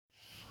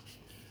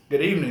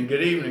Good evening,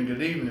 good evening,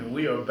 good evening.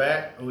 We are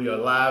back. We are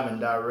live and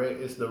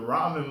direct. It's the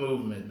Ramen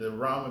Movement, the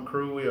Ramen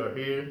Crew. We are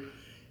here.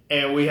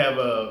 And we have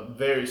a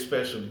very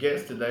special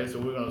guest today. So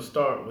we're going to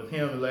start with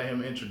him and let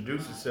him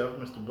introduce himself.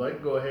 Mr.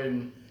 Blake, go ahead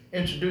and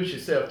introduce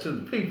yourself to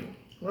the people.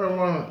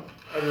 Well,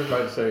 I just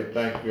like to say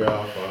thank you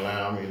all for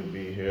allowing me to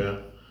be here.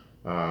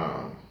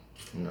 Um,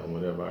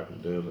 whatever I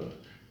can do to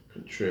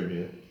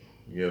contribute,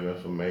 give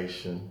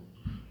information,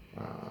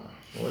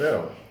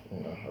 whatever.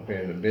 I've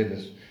been in the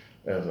business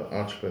as an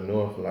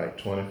entrepreneur for like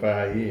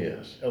 25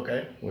 years.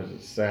 Okay. Which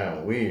it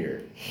sound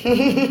weird.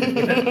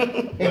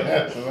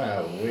 That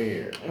sounds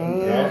weird.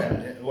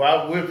 Yeah.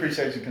 Well, we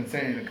appreciate you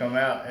continuing to come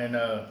out, and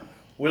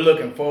we're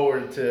looking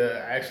forward to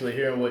actually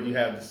hearing what you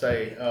have to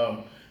say.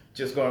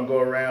 Just going to go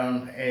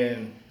around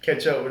and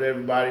catch up with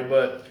everybody,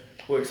 but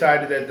we're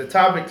excited that the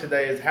topic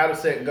today is how to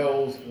set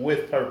goals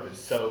with purpose.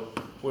 So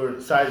we're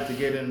excited to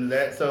get into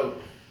that. So,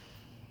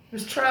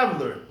 Miss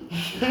Traveler,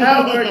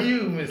 how are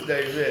you, Miss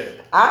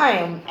David? I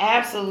am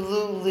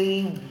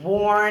absolutely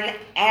worn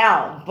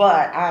out,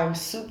 but I'm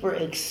super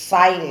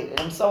excited.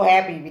 I'm so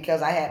happy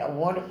because I had a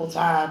wonderful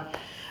time.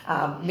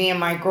 Me and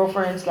my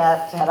girlfriends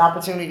had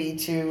opportunity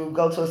to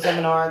go to a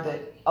seminar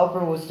that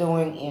Oprah was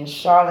doing in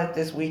Charlotte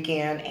this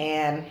weekend,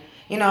 and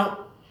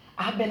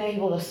I've been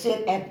able to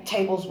sit at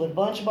tables with a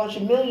bunch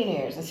of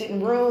millionaires and sit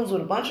in rooms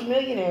with a bunch of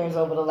millionaires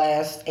over the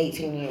last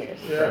 18 years.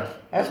 Yeah.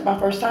 That's my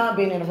first time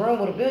being in a room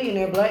with a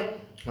billionaire, Blake.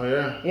 Oh,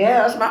 yeah?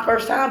 Yeah, that's my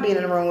first time being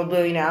in a room with a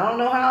billionaire. I don't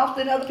know how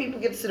often other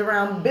people get to sit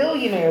around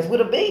billionaires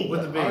with a B.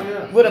 With a B. Oh,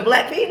 yeah. With a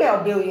black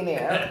female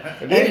billionaire.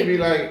 And then you'd be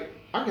like,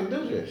 I can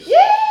do this.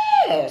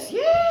 Yes.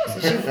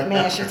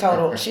 And she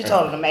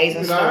told an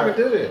amazing I story.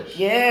 can do this.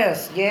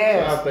 Yes. So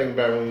I was thinking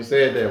back when you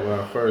said that when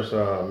I first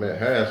met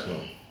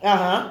Haslam.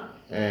 Uh-huh.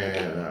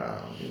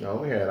 And,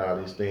 we had all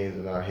these things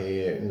in our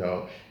head.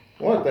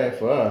 One thing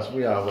for us,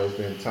 we always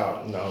been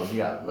taught, you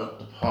got to look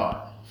the part.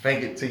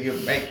 Fake it till you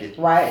make it.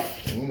 Right.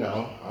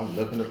 I'm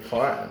looking the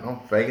part and I'm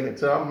faking it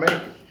till I make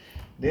it.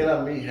 Then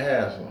I meet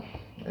Haslam.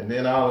 And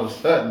then all of a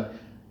sudden,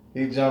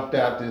 he jumped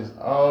out this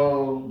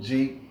old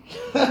Jeep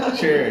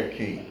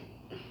Cherokee.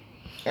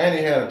 And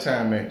he had a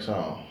Timex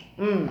on.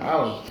 I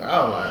was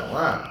like,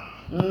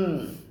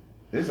 wow.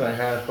 This ain't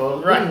how it's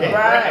supposed to be.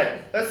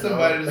 Right. That's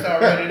somebody that's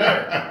already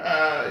there.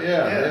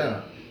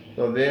 Yeah.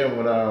 So then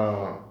when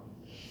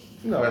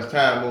as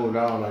time moved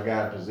on, I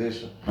got a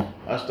position.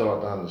 I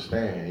started to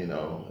understand,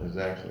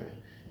 exactly,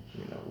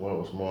 what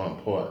was more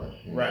important.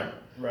 Right.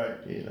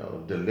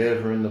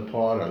 Delivering the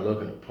part or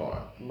looking the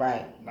part.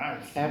 Right.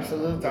 Nice.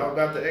 Absolutely. It's all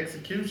about the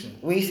execution.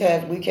 We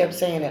kept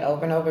saying it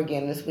over and over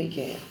again this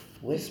weekend.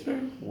 Whisper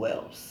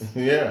wealth.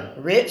 Yeah.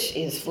 Rich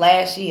is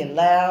flashy and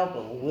loud,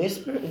 but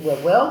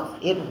wealth,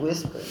 it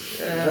whispers.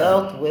 Yeah.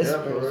 Wealth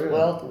whispers. Yeah,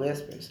 Wealth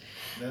whispers.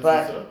 That's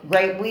But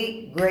great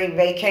week, great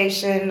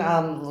vacation.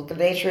 Look, a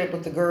day trip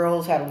with the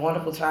girls. Had a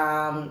wonderful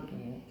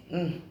time.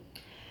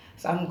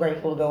 So I'm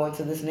grateful to go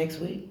into this next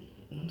week.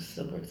 I'm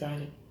super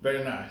excited.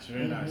 Very nice.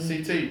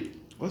 CT,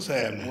 What's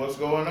happening? what's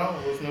going on?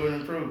 What's new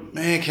and improved?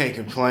 Man, can't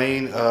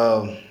complain.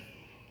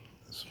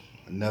 It's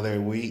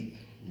another week.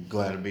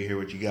 Glad to be here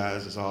with you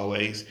guys as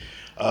always.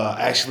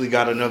 Actually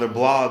got another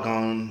blog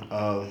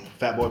on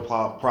Fat Boy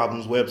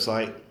Problems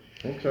website.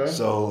 Okay.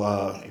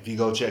 So if you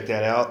go check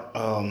that out.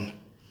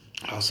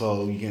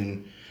 Also, you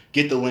can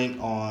get the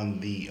link on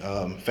the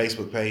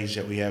Facebook page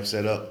that we have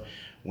set up.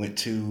 Went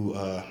to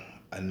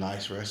a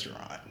nice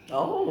restaurant.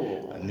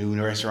 Oh. A new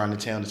restaurant in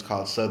town. It's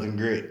called Southern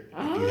Grit.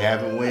 If you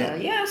haven't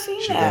went, Yeah, I seen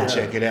you should that. go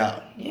check it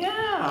out.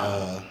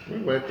 Yeah. We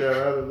went there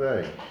the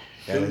other day.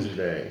 That was-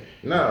 Tuesday.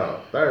 No,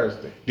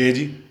 Thursday. Did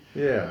you?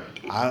 Yeah.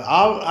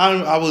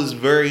 I was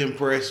very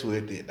impressed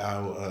with it.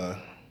 I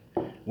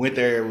went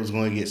there, was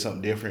going to get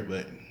something different,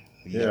 but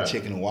we got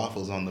chicken and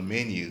waffles on the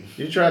menu.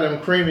 You try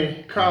them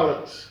creamy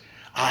collards?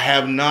 I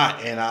have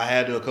not, and I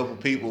had a couple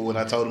people when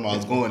I told them I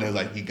was going. They was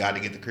like, "You got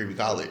to get the creamy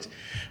collards,"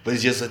 but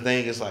it's just a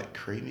thing. It's like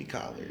creamy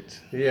collards.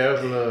 Yeah,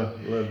 it's a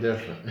little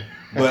different.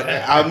 But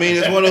I mean,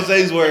 it's one of those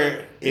things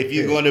where if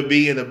you're going to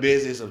be in the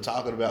business of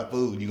talking about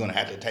food, you're going to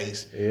have to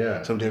taste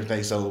some different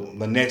things. So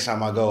the next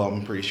time I go,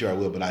 I'm pretty sure I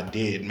will. But I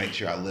did make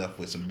sure I left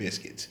with some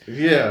biscuits.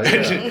 Yeah.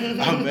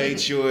 I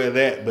made sure of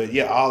that. But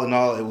yeah, all in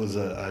all, it was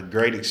a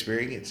great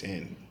experience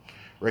and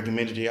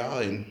recommended to y'all,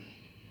 and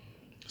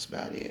that's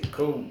about it.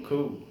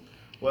 Cool.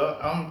 Well,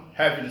 I'm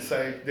happy to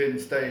say didn't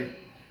stay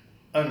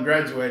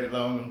ungraduated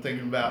long. I'm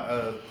thinking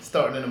about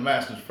starting in a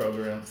master's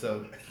program.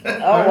 So. Oh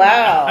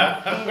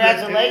wow!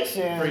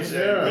 Congratulations. Appreciate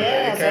it.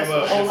 Yes, It came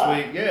up that's a this lot.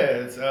 week. Yeah,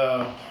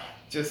 it's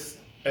just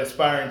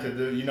aspiring to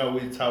do.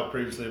 We talked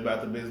previously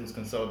about the business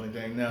consulting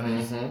thing. Now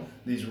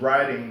these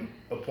writing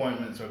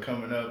appointments are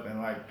coming up,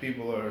 and like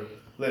people are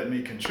letting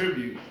me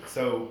contribute.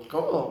 So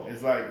Cool.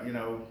 it's like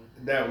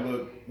that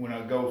look when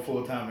I go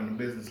full time in the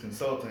business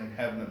consulting,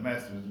 having a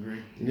master's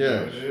degree.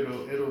 Yes.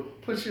 It'll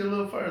push you a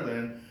little further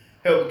and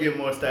help get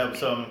more established.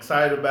 So I'm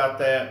excited about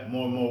that.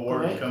 More and more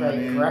work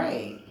coming in.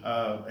 Great.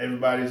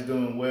 Everybody's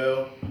doing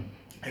well.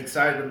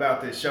 Excited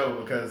about this show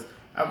because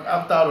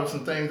I've thought of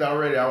some things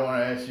already I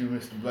want to ask you,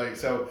 Mr. Blake.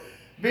 So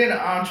being an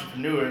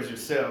entrepreneur as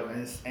yourself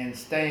and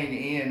staying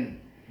in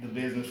the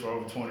business for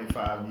over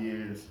 25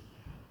 years,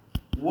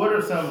 what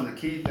are some of the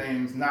key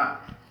things,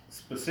 not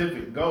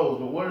specific goals,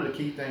 but what are the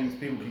key things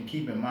people can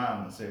keep in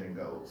mind when setting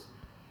goals?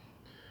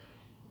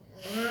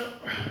 Well,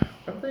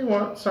 I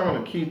think some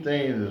of the key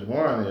things is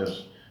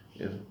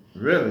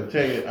really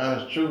tell you the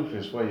honest truth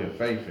is where your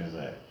faith is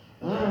at.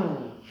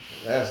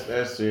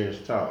 That's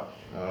serious talk.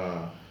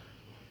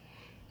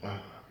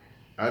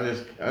 I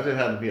just have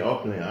to be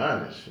openly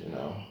honest. You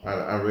know,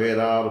 I read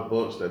all the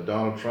books that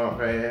Donald Trump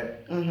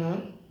had.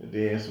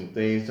 Then some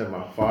things that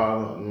my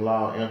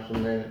father-in-law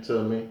implemented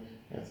to me,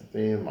 and some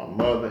things my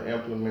mother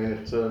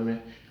implemented to me.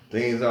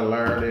 Things I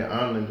learned in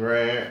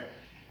undergrad,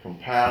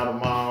 compiled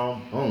them all,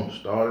 boom,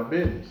 started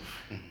business.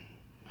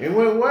 It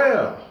went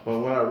well, but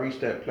when I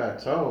reached that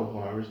plateau,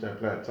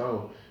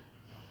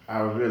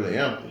 I was really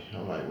empty.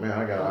 I'm like, man,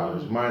 I got all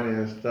this money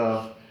and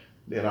stuff.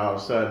 Then all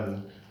of a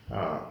sudden,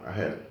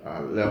 I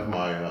left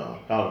my, I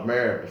was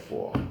married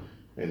before,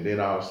 and then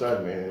all of a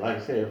sudden, man, like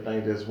I said,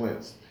 everything just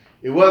went.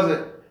 It was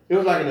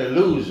like an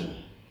illusion.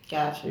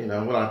 Gotcha. You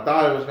know, what I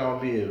thought it was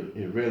gonna be,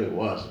 it really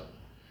wasn't.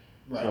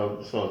 Right.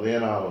 So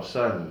then all of a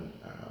sudden,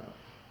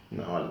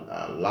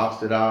 I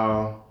lost it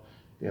all.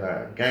 Then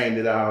I gained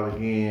it all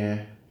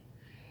again.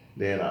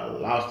 Then I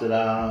lost it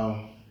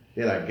all.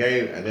 Then I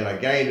gained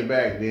it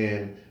back.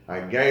 Then I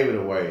gave it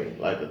away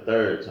like the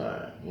third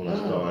time when I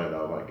started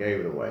off. I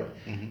gave it away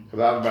because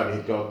I was about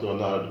to go through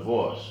another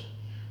divorce.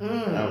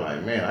 And I'm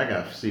like, man, I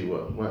got to see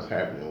what's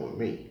happening with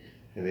me.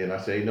 And then I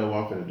said, you know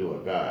what, I'm going to do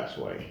it God's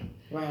way.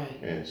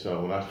 Right. And so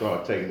when I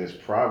started taking this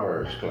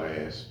Proverbs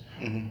class,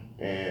 and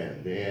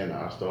then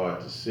I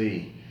started to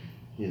see,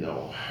 you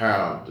know,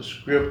 how the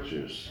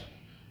scriptures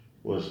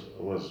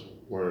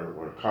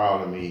were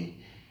calling me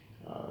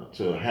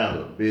to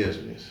handle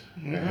business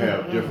and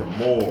have different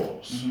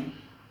morals,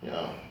 you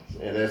know,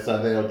 and that's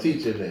something they don't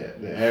teach in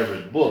the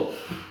average book.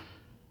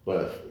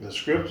 But the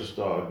scripture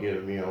started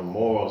giving me on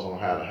morals on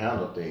how to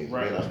handle things.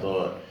 Right. Then I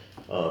started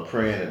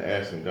praying and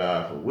asking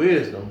God for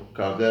wisdom,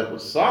 because that's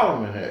what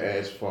Solomon had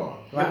asked for.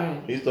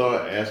 Right. He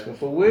started asking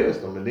for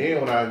wisdom, and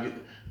then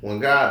when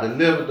God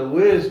delivered the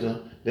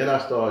wisdom, then I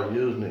started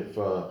using it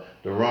for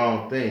the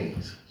wrong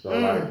things. So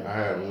like I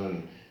had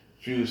when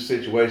a few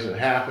situations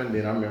happened,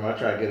 then I remember I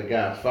tried to get a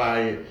guy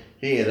fired.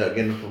 He ended up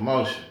getting a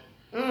promotion.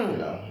 You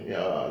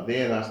know,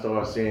 then I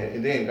started seeing,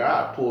 and then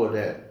God pulled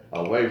that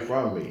away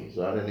from me,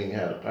 so I didn't even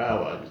have the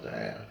power I used to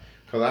have.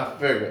 Because I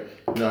figured,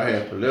 you know, I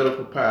had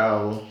political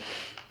power,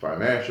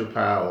 financial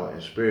power,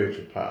 and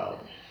spiritual power.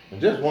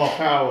 And just one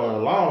power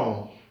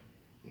alone,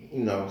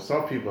 you know,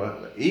 some people,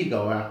 the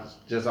ego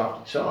just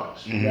off the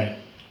charts. Right.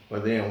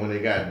 But then when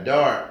it got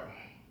dark,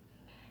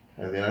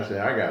 and then I said,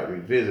 I got to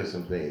revisit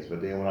some things.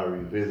 But then when I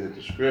revisited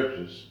the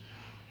scriptures,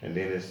 and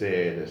then it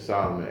said that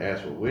Solomon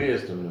asked for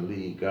wisdom to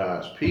lead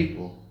God's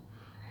people.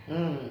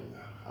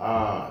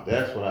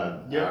 That's what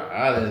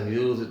I didn't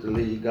use it to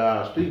lead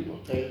God's people.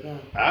 There you go.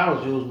 I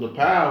was using the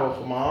power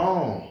for my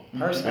own.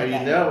 Personal And you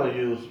power. never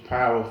use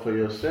power for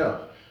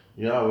yourself.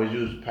 You always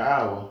use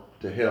power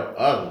to help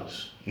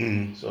others.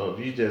 So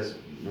if you just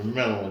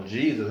remember when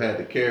Jesus had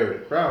to carry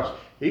the cross,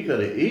 he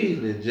could have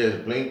easily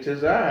just blinked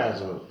his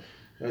eyes or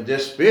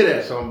just spit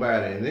at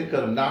somebody and it could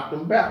have knocked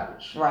them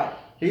backwards. Right.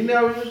 He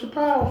never used the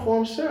power for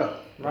himself.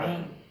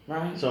 Right.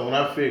 Right. So when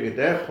I figured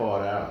that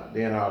part out,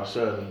 then all of a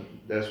sudden,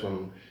 that's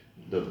when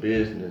the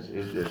business,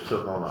 it just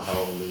took on a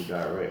whole new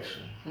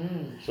direction.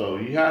 So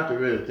you have to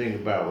really think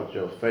about what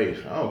your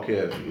faith, I don't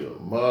care if you're a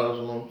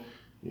Muslim,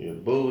 you're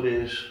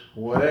Buddhist,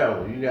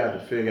 whatever, you got to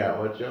figure out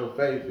what your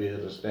faith is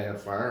and stand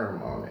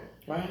firm on it.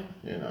 Right.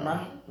 You know?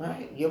 Right.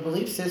 Right. Your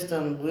belief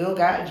system will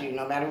guide you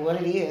no matter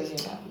what it is,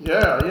 you know.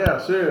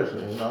 Yeah,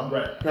 seriously, you know.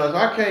 Right. Because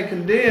I can't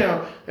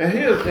condemn, and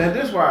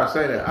this is why I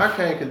say that, I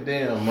can't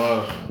condemn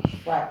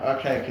Muslims. Right.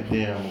 I can't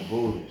condemn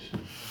Buddhists,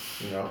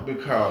 you know,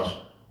 because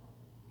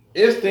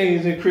it's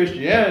things in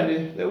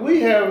Christianity that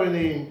we haven't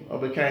even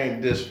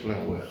became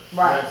disciplined with.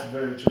 Right. That's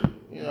very true.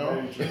 You know?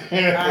 Very true.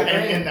 I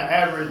agree. And the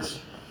average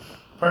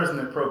person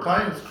that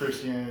proclaims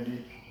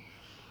Christianity,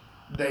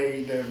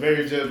 they're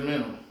very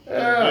judgmental. Yeah.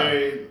 They're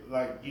very,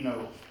 like, you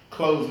know,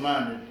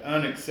 closed-minded,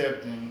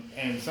 unaccepting,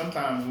 and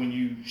sometimes when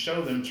you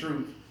show them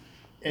truth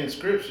in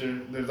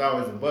Scripture, there's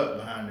always a but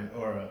behind it,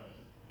 or a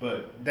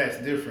but that's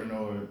different,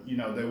 or, you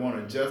know, they want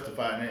to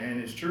justify it,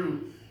 and it's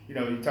true. You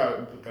know, you talk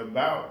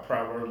about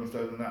Proverbs and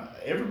stuff, and not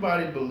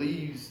everybody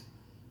believes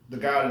the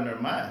God in their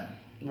mind.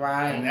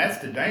 Right. And that's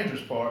the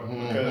dangerous part,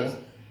 because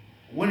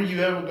when are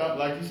you ever going,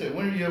 like you said,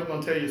 when are you ever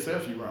going to tell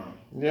yourself you're wrong?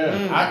 Yeah.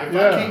 If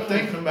I keep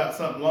thinking about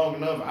something long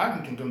enough, I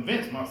can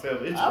convince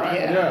myself it's right.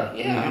 Yeah.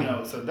 You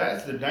know, so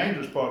that's the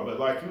dangerous part. But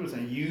like you were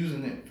saying,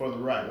 using it for the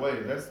right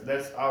way,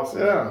 that's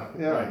awesome.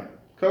 Yeah.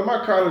 Right. Because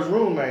my college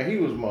roommate, he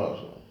was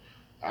Muslim.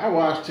 I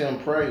watched him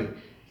pray.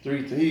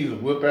 He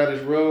was whip out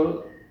his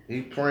rug,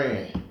 he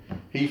praying,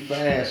 he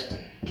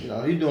fasting. You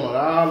know, he doing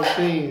all the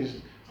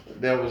things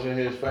that was in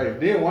his faith.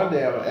 Then one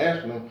day I was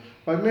asking him,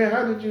 like, man,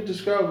 how did you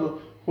discover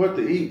what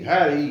to eat,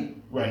 how to eat?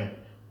 Right.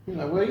 He's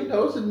like, well, you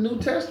know, it's in the New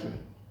Testament.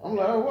 I'm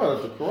like,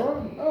 what, the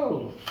Quran?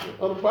 No,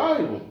 of the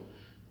Bible.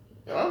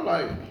 And I'm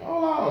like,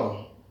 hold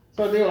on.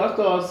 So then when I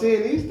started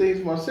seeing these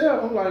things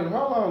myself, I'm like,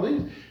 hold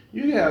on,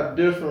 you have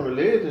different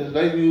religions.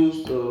 They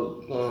use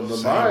the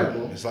Same.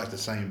 Bible. It's like the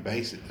same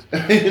basics.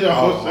 You know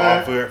all, what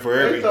I'm saying? for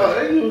everything.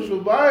 They use the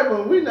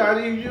Bible, and we're not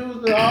even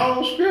using our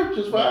own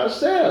scriptures for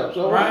ourselves.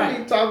 So why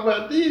we talk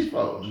about these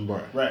folks?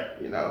 Right.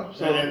 You know,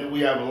 so And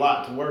we have a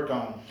lot to work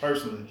on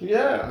personally.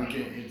 yeah.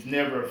 It's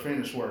never a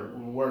finished work.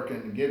 We're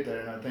working to get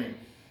there, and I think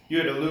you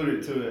had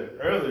alluded to it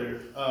earlier.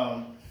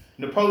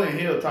 Napoleon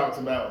Hill talks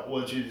about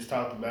what you just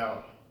talked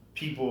about: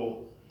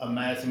 people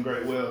amassing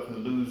great wealth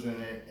and losing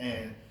it,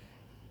 and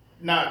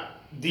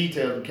not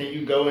detailed. Can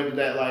you go into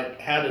that? Like,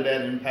 how did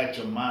that impact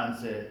your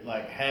mindset?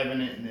 Like having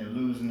it and then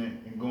losing it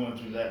and going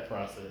through that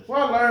process.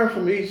 Well, I learned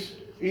from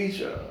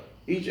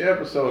each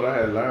episode I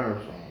had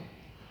learned from.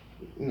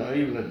 You know,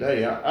 even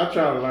today, I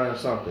try to learn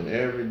something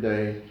every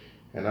day,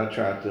 and I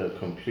try to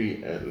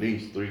complete at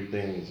least 3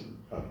 things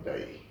a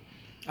day.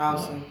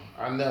 Awesome.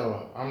 I'm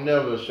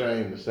never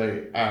ashamed to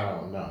say I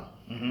don't know.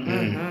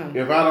 Mm-hmm.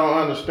 If I don't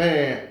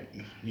understand,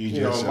 You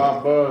know, just my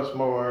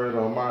buzzword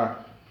or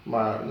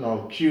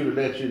my cue to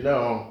let you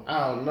know,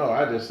 I don't know.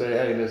 I just say,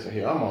 hey, listen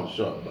here, I'm on the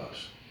short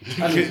bus.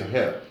 I need some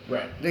help.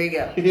 Right. There you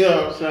go. You know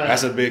what I'm saying?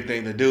 That's a big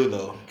thing to do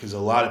though, because a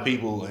lot of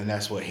people, and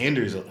that's what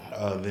hinders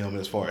them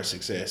as far as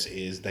success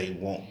is they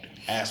won't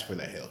ask for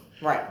that help,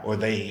 Right. or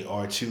they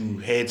are too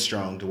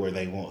headstrong to where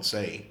they won't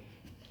say,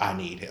 "I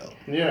need help."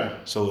 Yeah.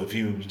 So if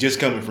you just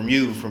coming from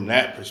you from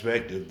that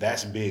perspective,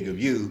 that's big of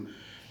you,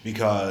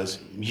 because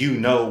you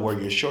know where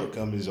your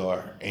shortcomings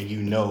are and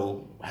you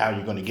know how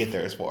you're going to get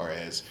there as far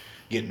as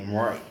getting them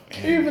right.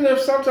 And Even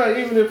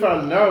if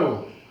I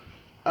know,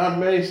 I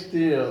may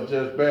still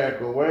just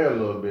back away a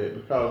little bit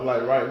because,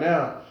 like right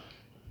now,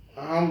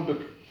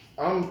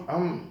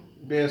 I'm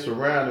being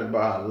surrounded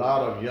by a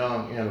lot of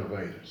young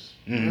innovators,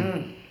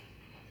 Mhm.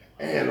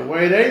 and the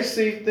way they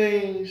see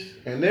things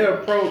and their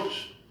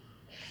approach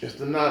is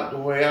not the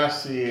way I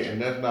see it,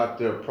 and that's not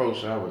the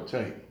approach I would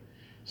take.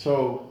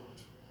 So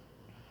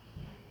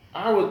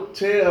I would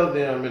tell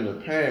them in the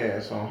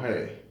past on,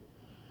 hey,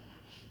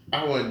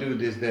 I want to do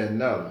this, that,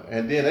 and another.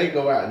 And then they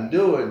go out and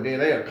do it, and then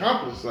they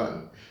accomplish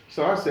something.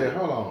 So I said,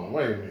 hold on,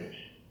 wait a minute.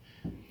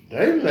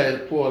 They was able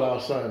to pull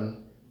out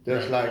something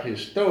that's like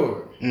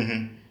historic.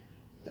 Mhm.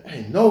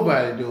 Ain't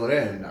nobody doing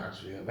that in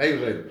Knoxville. They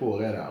was able to pull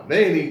that out.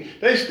 They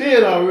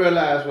still don't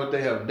realize what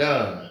they have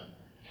done.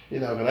 You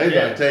know, because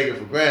they like take it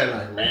for granted,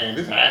 like, man,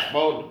 this is how it's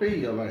supposed to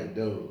be. I'm like,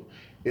 dude,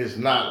 it's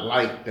not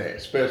like that,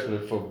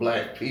 especially for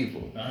black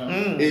people.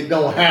 It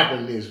don't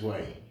happen this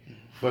way.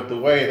 But the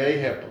way they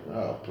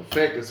have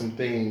perfected some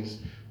things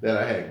that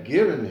I had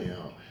given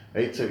them,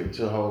 they took it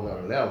to a whole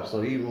nother level.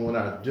 So even when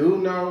I do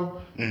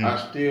know, I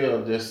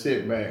still just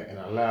sit back and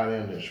allow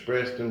them to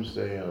express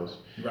themselves.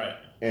 Right.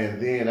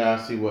 And then I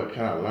see what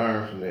can I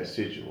learn from that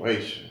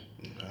situation.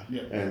 Okay.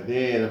 Yeah. And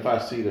then if I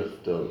see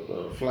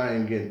the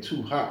flame getting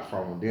too hot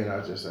from them, then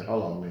I just say,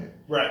 hold on a minute.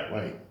 Right.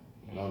 Wait,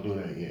 don't do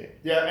that yet.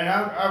 Yeah, and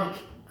I've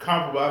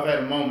comparable. I've had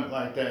a moment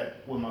like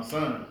that with my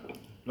son.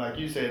 Like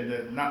you said,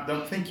 that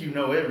don't think you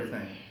know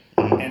everything.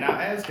 And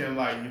I asked him,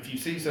 like, if you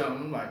see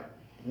something, like,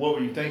 what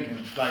were you thinking?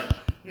 Like,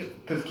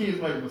 because kids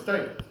make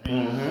mistakes.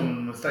 And when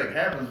a mistake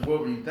happens,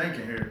 what were you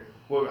thinking here?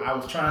 Well, I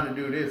was trying to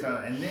do this.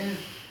 And then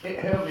it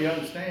helped me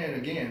understand,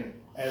 again,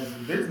 as a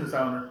business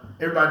owner,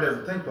 everybody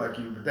doesn't think like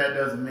you, but that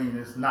doesn't mean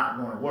it's not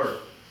going to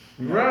work.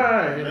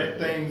 Right. Let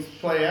things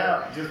play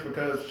out just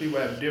because people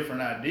have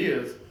different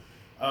ideas.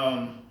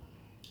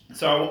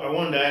 So I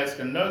wanted to ask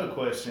another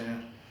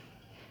question.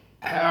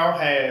 How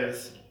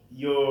has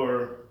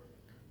your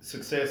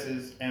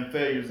successes and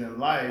failures in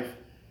life,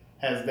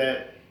 has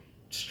that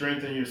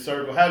strengthened your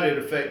circle? How did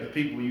it affect the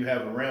people you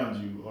have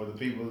around you or the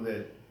people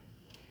that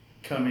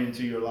come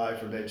into your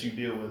life or that you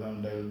deal with on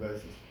a daily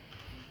basis?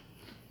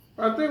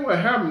 I think what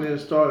happened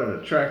is started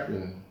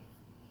attracting,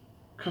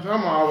 because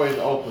I'm always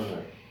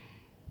openly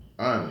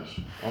honest.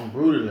 I'm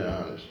brutally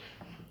honest.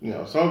 You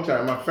know,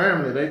 sometimes my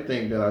family, they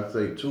think that I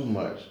say too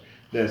much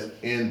that's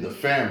in the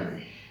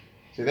family.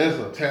 See, that's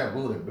a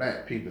taboo to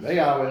black people. They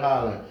always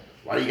hollering,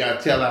 why you gotta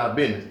tell our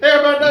business?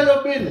 Everybody know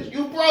your business.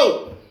 You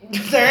broke.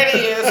 There it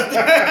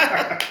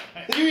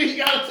is. You ain't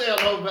gotta tell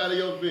nobody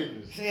your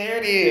business.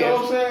 There it You know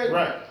is. what I'm saying?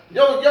 Right.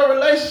 Your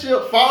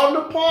relationship falling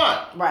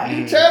apart. Right.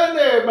 You telling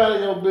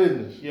everybody your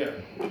business. Yeah.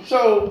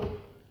 So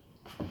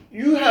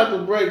you have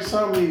to break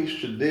some of these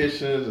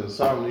traditions and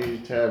some of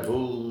these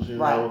taboos, you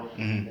know,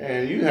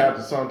 and you have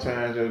to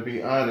sometimes just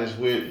be honest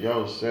with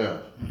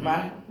yourself.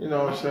 Right. You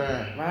know what I'm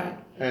saying? Right.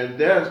 And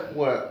that's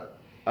what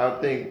I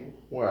think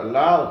where a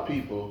lot of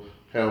people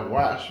have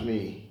watched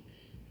me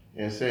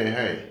and said,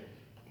 hey,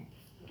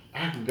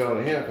 I can go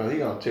to him because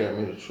he's going to tell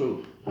me the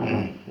truth.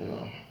 You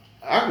know,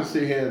 I can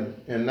sit here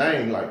and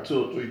name like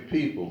 2 or 3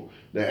 people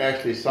that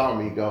actually saw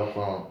me go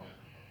from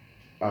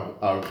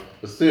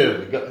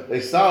seriously,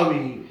 they saw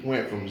me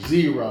went from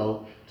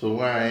 0 to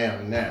where I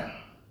am now.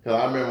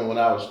 Because I remember when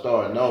I was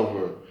starting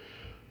over,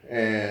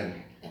 and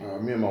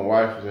me and my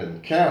wife was in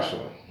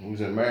counseling. We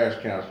was in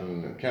marriage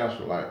counseling, and the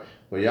counselor like,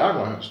 well, y'all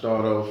gonna have to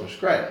start over from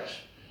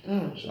scratch.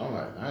 So I'm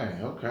like,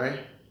 dang, okay.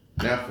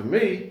 Now for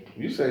me,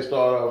 you say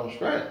start over from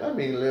scratch. That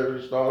means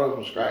literally start over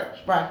from scratch.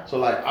 Right. So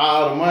like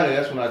all the money,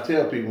 that's when I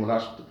tell people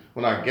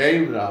when I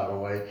gave it all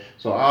away.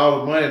 So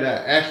all the money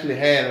that I actually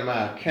had in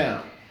my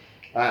account,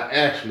 I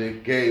actually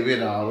gave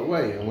it all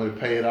away. I went and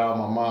paid all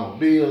my mama's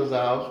bills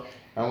off.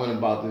 I went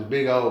and bought this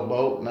big old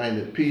boat named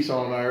it Peace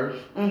on Earth.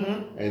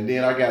 And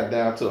then I got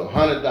down to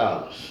 $100.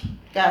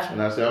 Gotcha.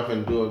 And I said, I'm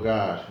finna do it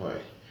God's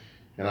way.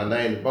 And I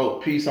named the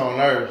boat Peace on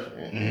Earth.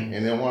 And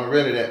it wasn't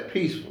really that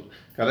peaceful.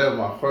 Cause that was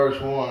my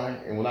first one.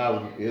 And when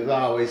it was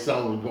always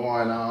something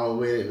going on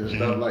with it and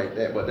stuff like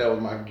that. But that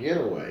was my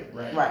getaway.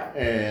 Right.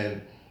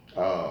 And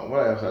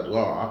what else I do?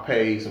 I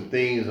paid some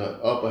things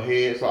up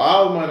ahead. So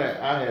all the money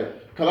I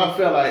had, cause I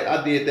felt like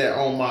I did that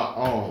on my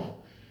own.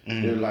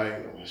 It was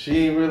like,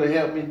 she ain't really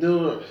helped me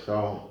do it.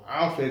 So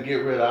I'm finna get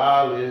rid of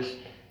all this.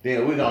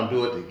 Then we're gonna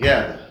do it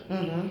together.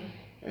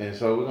 And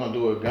so we're gonna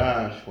do it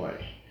God's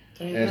way.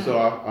 And so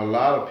a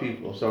lot of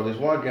people, so this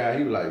one guy,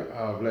 he was like,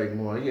 oh, Blake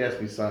Moore, he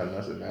asked me something.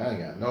 I said, man, I ain't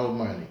got no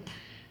money.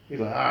 He's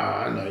like,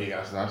 I know you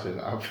got something.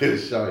 I said, I'm finna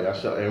show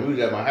you. And we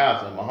was at my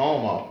house, at my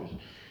home office.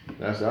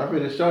 And I said, I'm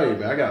finna show you,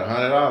 man. I got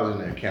 $100 in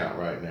that account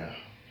right now.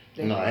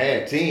 You know, I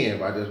had 10,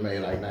 but I just made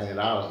like $90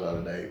 the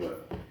other day.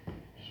 But,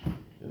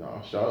 you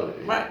know, I showed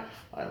it. Right.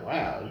 Like,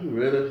 wow, you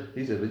really?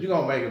 He said, but you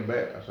gonna make it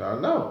back? I said, I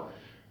know.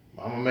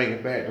 I'm gonna make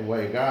it back the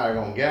way God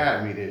gonna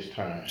guide me this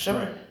time.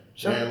 Sure.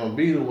 It ain't gonna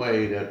be the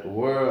way that the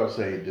world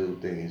say do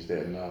things.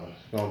 That no,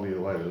 it's gonna be the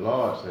way the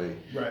Lord say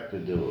to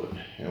do it.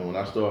 And when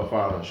I started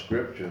following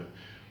Scripture,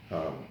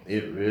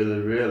 it really,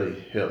 really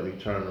helped me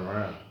turn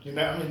around. You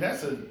know, I mean,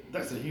 that's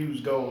a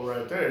huge goal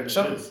right there. To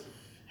Sure. just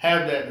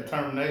have that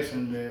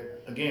determination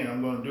that, again,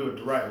 I'm going to do it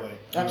the right way.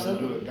 I'm going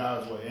to do it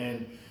God's way,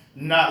 and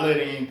not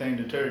letting anything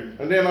deter you.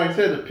 And then, like I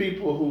said, the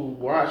people who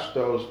watch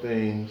those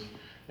things,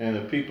 and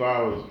the people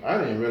I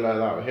didn't realize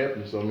I was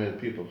helping so many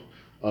people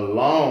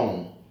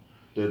along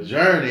the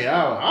journey.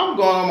 I'm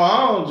going on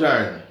my own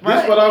journey. Right.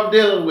 This is what I'm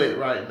dealing with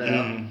right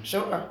now.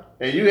 Sure.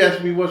 And you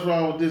ask me what's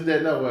wrong with this,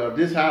 that, no. Well,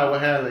 this how I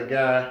would handle a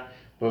guy.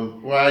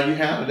 But while you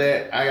handle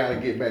that, I got to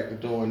get back to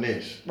doing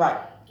this. Right.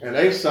 And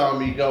they saw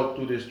me go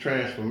through this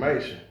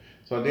transformation.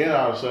 So then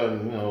all of a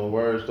sudden, you know,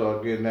 words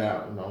start getting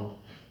out, you know,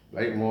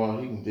 Blake Moore,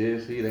 he can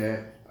this, he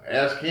that.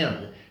 Ask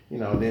him. You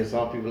know, then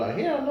some people like,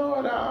 he don't know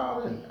it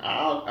all. And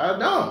I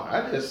don't.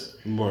 I just,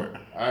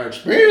 I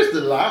experienced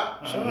a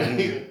lot.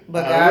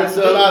 But I went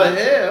through a lot of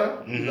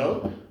hell, you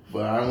know.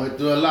 But I went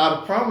through a lot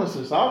of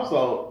promises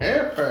also,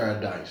 and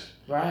paradise.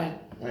 Right.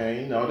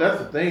 And, you know, that's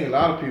the thing. A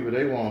lot of people,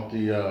 they want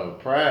the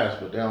prize,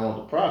 but they don't want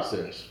the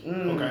process.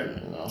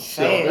 Okay. You know,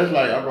 so it's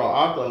like I brought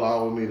Arthur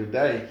along with me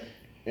today,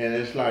 and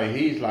it's like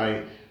he's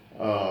like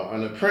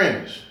an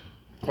apprentice,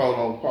 quote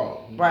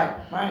unquote.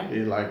 Right.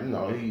 He's like, you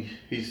know,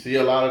 he see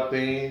a lot of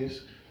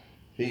things.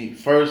 He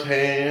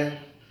firsthand.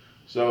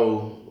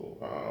 So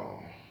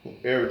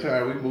every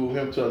time we move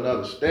him to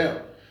another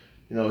step,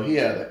 you know, he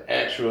had an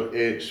actual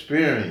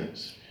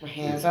experience.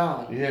 Hands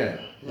on.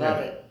 Yeah.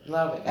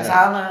 Love it. That's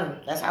how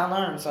I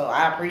learned. So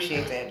I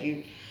appreciate that.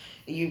 You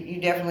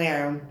definitely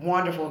are in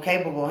wonderful,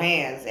 capable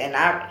hands.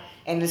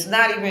 And it's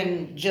not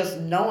even just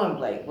knowing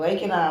Blake.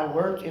 Blake and I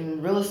worked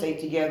in real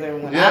estate together.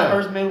 When I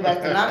first moved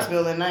back to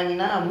Knoxville in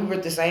 '99, we were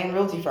at the same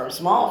realty firm,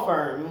 small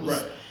firm. It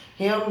was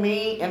him,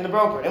 me, and the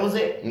broker. That was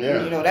it.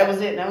 Yeah. You know, that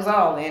was it, and that was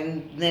all.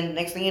 And then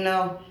next thing you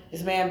know,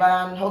 this man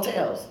buying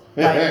hotels.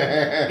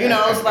 Like, you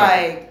know, it's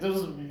like it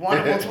was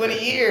wonderful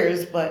 20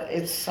 years, but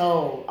it's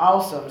so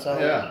awesome. So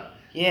Yeah.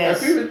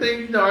 yes. And people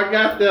think, you know, I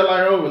got there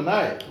like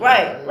overnight.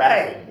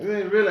 Right. It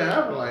didn't really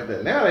happen like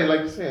that. Now they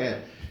like you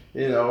saying,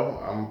 you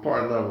know, I'm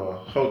part of a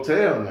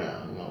hotel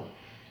now, you know.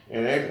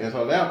 And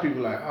so now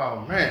people like,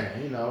 oh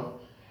man, you know,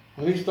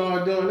 when he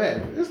started doing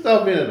that, this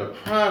stuff been in the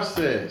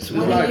process. It's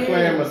like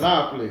playing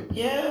Monopoly.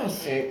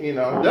 Yes. And, you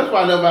know, that's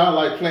why nobody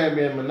like playing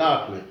me in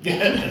Monopoly.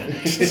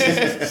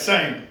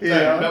 Same.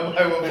 Yeah.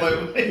 Nobody want to play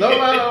with me.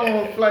 Nobody don't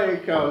want to play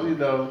because, you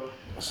know,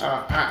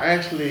 I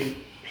actually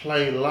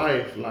play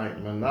life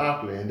like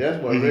Monopoly, and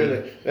that's what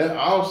that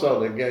also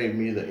that gave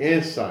me the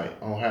insight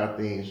on how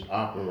things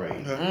operate.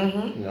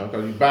 You know,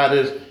 because you buy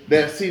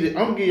I'm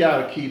gonna give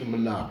y'all the key to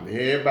Monopoly.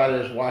 Everybody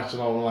that's watching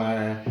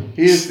online,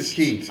 here's the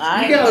key. You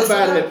gotta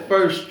buy that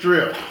first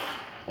strip.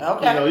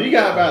 Okay. You know, you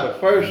gotta buy the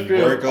first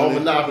strip on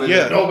Monopoly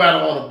that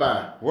nobody wanna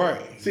buy.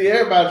 Right. See,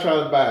 everybody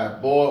trying to buy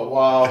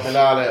Boardwalk and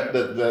all that,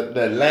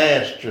 that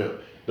last strip.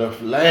 The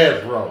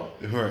last row.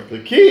 Right.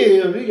 The key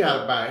is you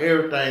gotta buy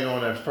everything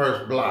on that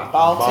first block.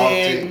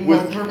 Baltic. And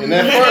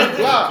that first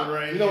block,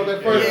 you know what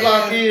that first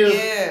block is?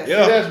 Yes. See,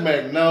 that's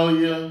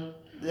Magnolia.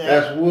 Yeah.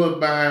 That's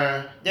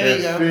Woodbine. There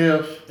you that's go.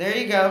 Fifth. There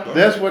you go.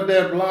 That's what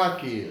that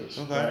block is.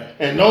 Okay.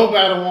 And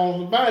nobody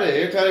wants to buy that.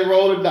 Every time they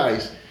roll the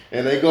dice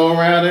and they go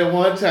around at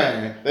one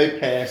time, they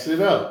pass it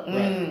up.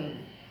 Right?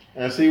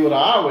 And see what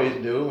I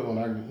always do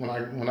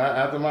when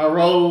I after my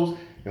rolls.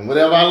 And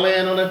whatever I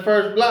land on that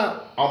first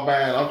block,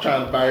 I'm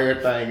trying to buy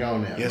everything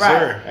on there. Yes,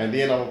 sir. And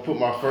then I'm gonna put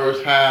my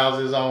first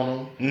houses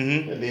on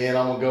them. And then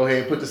I'm gonna go ahead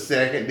and put the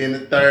second, then the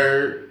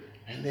third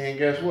And then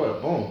guess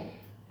what? Boom.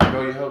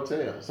 Go your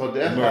hotel. So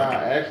that's how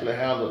I actually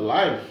handle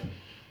life.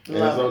 And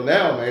so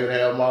now maybe I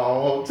have my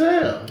own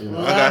hotel. You know?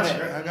 Love I it.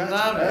 got you.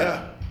 Love it.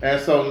 Yeah.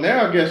 And so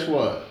now guess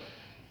what?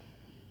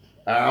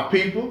 Our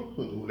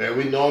people that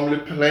we normally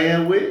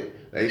playing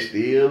with, they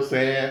still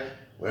saying,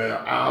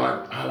 well, all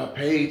I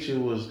paid you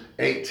was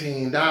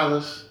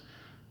 $18.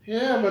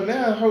 Yeah, but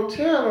now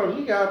hotel,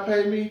 you gotta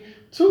pay me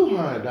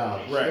 $200.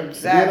 Right. Then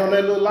Exactly. on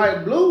that little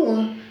light blue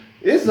one,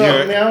 it's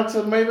up now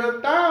to maybe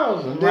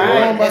 $1,000.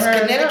 Right. That's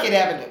Behind Connecticut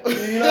that,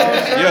 Avenue. you know what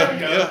I'm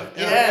saying? Yeah.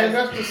 Yes. And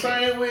that's the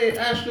same way it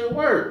actually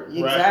works.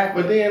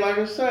 Exactly. But then, like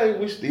I say,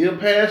 we still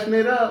passing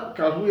it up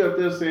because we up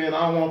there saying,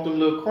 I want them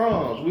little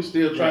crumbs. We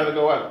still trying to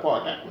go out the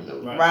park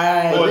avenue.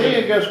 Right. But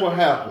then guess what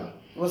happened?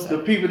 What's The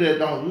that? people that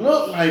don't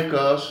look like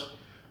us,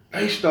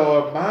 they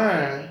start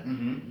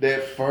buying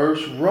that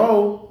first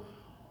row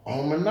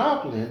on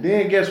Monopoly. And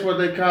then guess what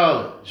they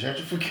call it?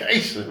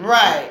 Gentrification.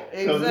 Right.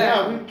 Because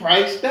now Exactly. we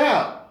priced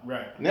out.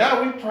 Right.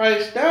 Now we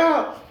priced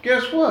out.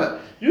 Guess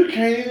what? You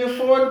can't even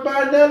afford to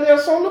buy nothing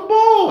else on the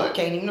board.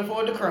 Can't even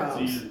afford the So you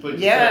crumbs. just put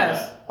yourself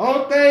Yes. out.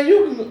 Only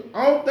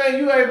thing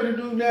you able to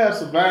do now is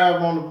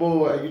survive on the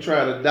board, and you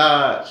try to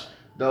dodge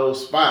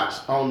those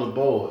spots on the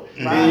board.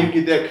 Right. Then you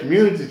get that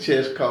community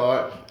chest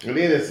card, and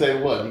then they say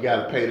what? You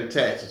got to pay the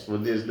taxes for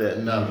this, that,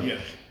 and other, Yeah.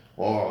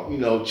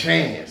 or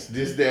chance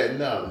this, that,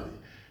 and other.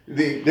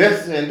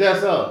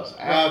 That's us.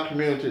 Our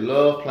community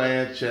love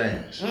playing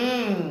chance.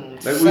 Mm,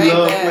 Like, we say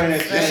love that, playing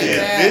say chess.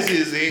 that. This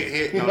is it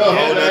hitting on a You know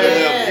whole what other I'm level.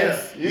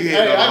 Yes. You Hey, hitting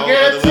on a I whole other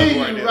guarantee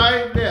level you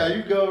right there. right now,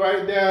 you go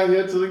right down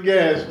here to the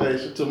gas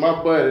station, to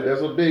my buddy,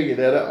 that's a biggie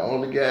that I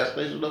own the gas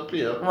station up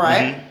here.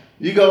 Right.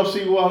 You go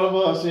see one of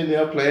us in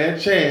there playing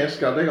chance,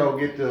 because they going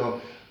to get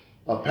them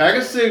a pack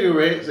of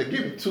cigarettes and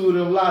give you 2 of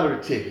them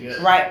lottery tickets.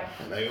 Yeah. Right.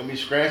 And they going to be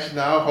scratching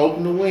out,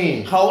 hoping to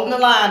win. Holding the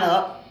line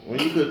up. When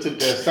you could have took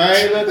that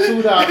same little $2,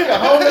 you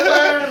got hold the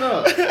line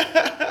up.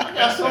 I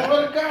got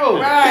somewhere to go.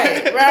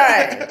 Right.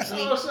 Right. You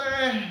know what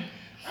I'm saying?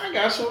 I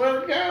got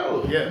somewhere to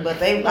go. Yeah. But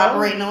they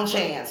operating on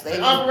chance. They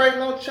operate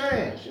no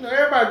chance.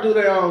 Everybody do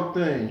their own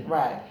thing.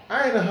 Right.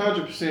 I ain't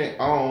 100%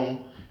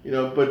 on,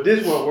 but this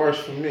is what works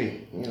for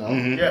me.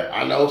 Yeah.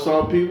 I know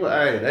some people,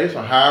 hey, they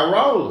some high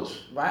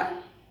rollers. Right.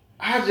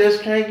 I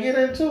just can't get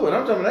into it.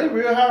 I'm talking, they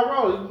real high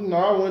rollers.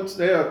 I went to,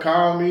 they'll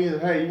call me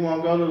and, hey, you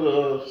want to go to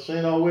the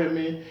casino with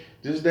me?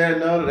 This, that,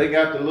 and the other. They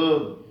got the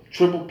little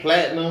triple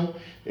platinum.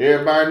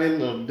 Everybody in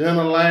the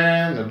dinner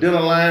line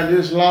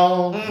this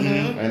long.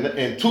 Mm-hmm.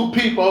 And 2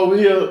 people over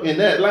here in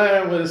that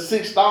line with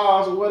 6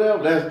 stars or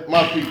whatever, that's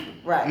my people.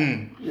 Right.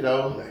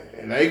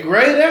 And they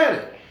great at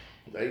it.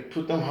 They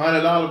put them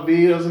 $100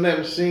 bills in that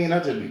machine. I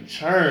just be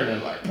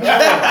churning like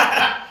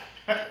that.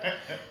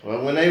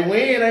 Well, when they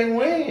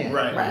win.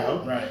 Right.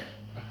 Right. Right.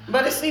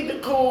 But it's even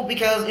cool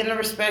because in the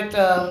respect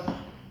of,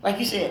 like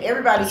you said,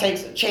 everybody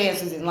takes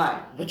chances in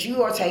life, but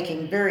you are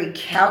taking very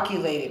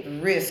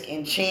calculated risk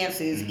and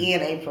chances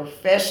in a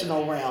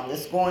professional realm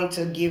that's going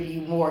to give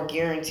you more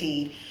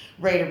guaranteed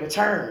rate of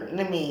return.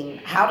 And I mean,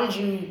 how did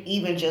you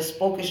even just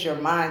focus your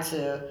mind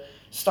to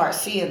start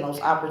seeing those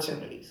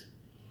opportunities?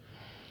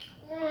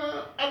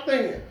 I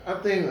think.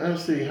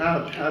 Let's see.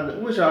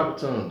 Which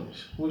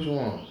opportunities? Which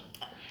ones?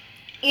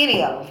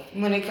 Any of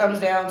them, when it comes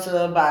down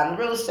to buying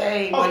real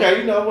estate. Okay,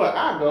 you know what?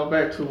 I go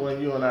back to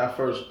when you and I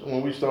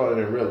when we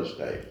started in real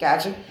estate.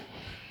 Gotcha.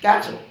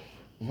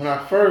 When I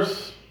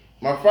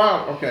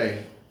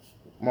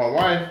my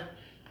wife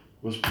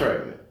was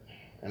pregnant,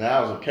 and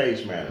I was a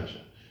case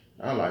manager.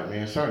 I'm like,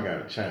 man, something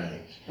got to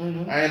change.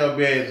 Mm-hmm. I ain't gonna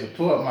be able to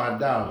support my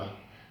daughter.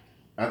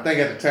 I think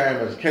at the time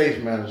as a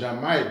case manager, I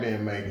might have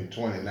been making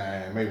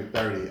 29, maybe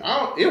 30.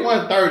 It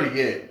wasn't 30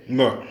 yet.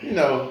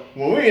 No.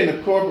 When we in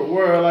the corporate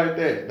world like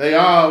that, they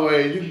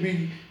always, you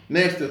be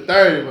next to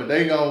 30, but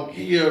they gonna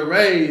give you a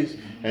raise,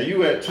 and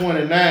you at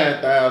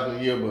 29,000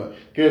 a year, but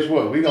guess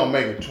what? We gonna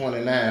make it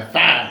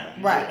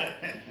 29.5. Right.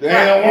 They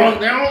don't want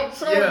you to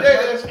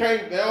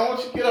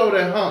get over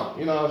that hump.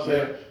 You know what I'm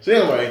saying? So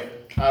anyway,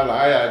 I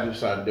gotta do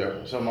something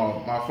different. So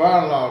my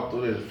father-in-law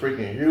threw this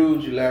freaking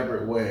huge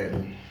elaborate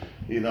wedding.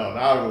 And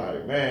I was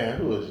like, man,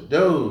 who is this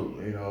dude?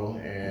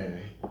 And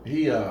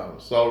he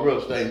sold real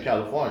estate in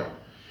California.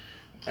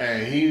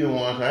 And he the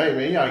one said, hey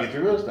man, you gotta get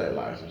your real estate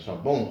license. So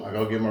boom, I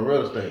go get my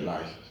real estate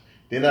license.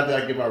 Then after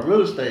I get my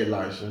real estate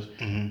license,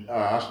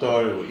 I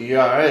started with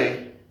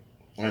ERA.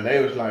 And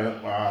they was like,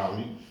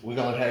 we're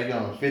gonna have you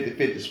on a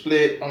 50-50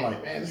 split. I'm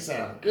like, man, this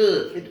sounds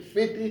good,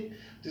 50-50,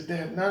 this,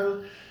 that, and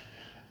other.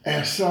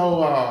 And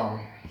so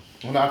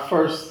when I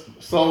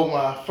first sold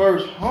my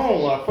first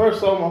home,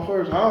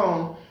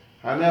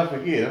 I never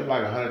forget, it was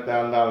like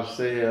 $100,000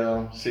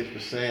 sale,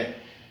 6%.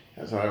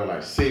 That's why it was like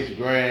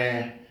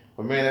 $6,000.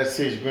 But man, that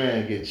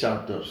 $6,000 get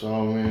chopped up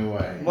so many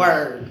ways.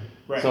 Word.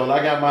 Right. So when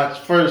I got my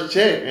first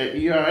check at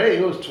ERA,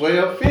 it was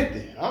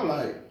 $1,250. I'm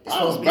like,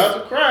 I was about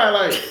to cry,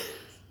 like,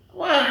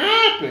 what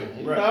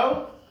happened? You Right.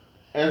 know?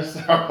 And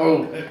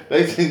so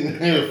they said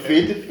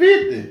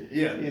 50-50.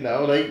 Yeah. You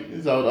know,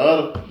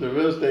 the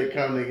real estate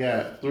company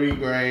got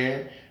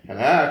 $3,000 and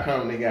our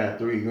company got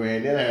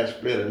 $3,000. Then I had to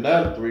split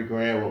another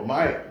 $3,000 with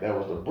Mike, that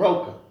was the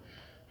broker.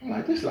 I'm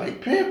like, this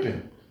like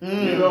pimping.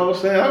 You know what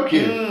I'm saying? I'm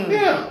kidding.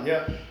 Yeah.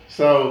 Yeah.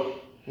 So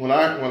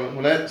that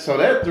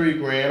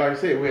 $3,000, like I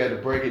said, we had to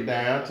break it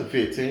down to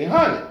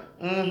 $1,500.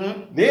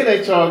 Then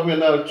they charged me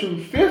another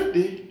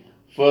 $250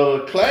 for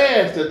the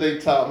class that they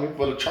taught me,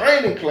 for the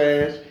training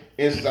class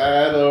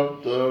inside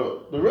of the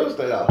real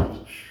estate office.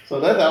 So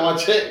that's how my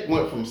check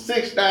went from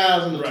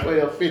 $6,000 to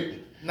 $1,250.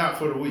 Not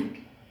for the week.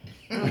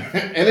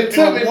 And it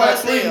took me about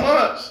 3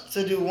 months.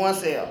 To do one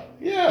sale.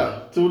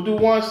 Yeah, to do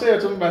one sale.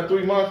 It took me about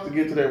 3 months to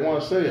get to that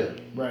one sale.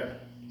 Right.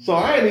 So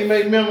I ain't even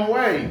make minimum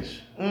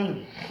wage.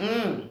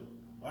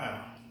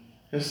 Wow.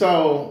 And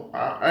so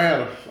I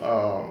had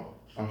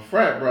a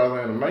frat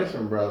brother and a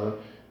Mason brother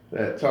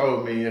that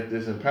told me at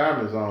this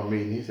empowerment zone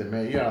meeting, he said,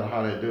 man, you ought to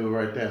holler at that dude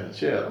right there in the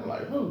chair. I'm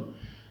like, who?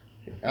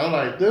 I'm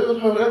like, dude,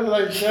 that's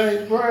like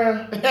James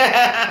Brown.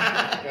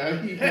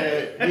 And he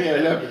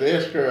had left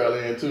his S curl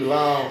in too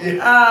long.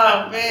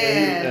 Oh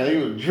man. And he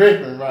was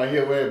dripping right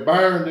here where it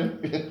burned him.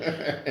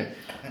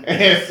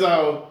 And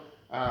so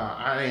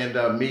I ended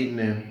up meeting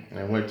him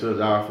and went to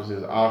his office.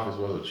 His office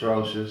was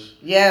atrocious.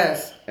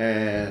 Yes.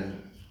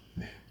 And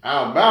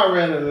I was about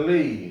ready to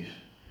leave.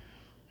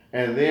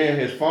 And then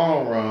his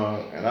phone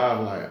rung, and I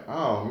was like,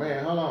 oh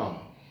man, hold on.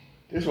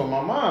 This is what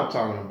my mom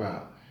talking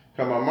about.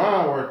 Because my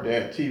mom worked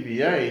at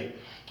TVA,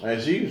 and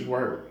she was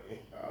work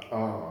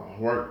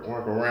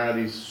around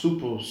these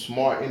super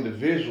smart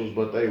individuals,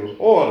 but they was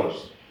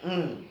orders.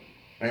 And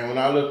when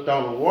I looked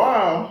on the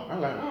wall, I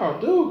was like, oh,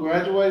 dude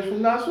graduated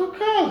from Knoxville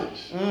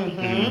College.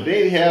 Then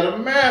he had a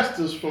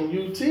master's from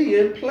UT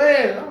in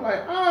planning. I'm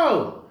like,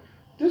 oh,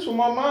 this is what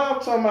my mom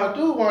talking about,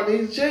 dude, one of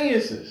these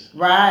geniuses.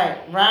 Right.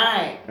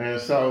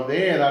 And so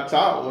then I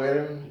talked with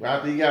him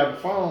after he got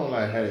the phone,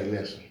 like, hey,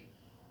 listen,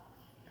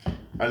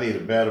 I need a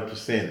better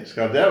percentage.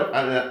 And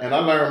I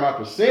learned my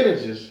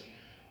percentages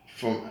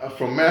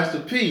from Master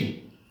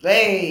P.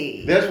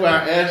 Hey. That's where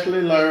I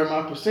actually learned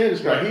my percentage,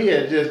 because he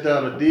had just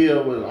done a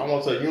deal with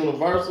almost a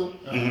Universal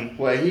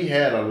where he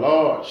had a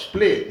large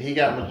split. He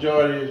got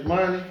majority of his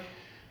money,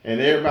 and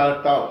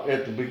everybody thought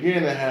at the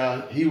beginning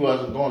how he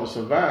wasn't going to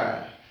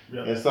survive.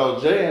 Yep. And so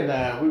Jay and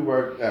I, we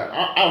worked out.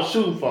 I was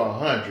shooting for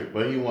 100,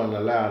 but he wasn't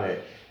allowed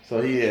that.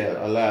 So he had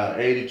allowed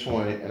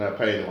 80-20, and I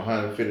paid him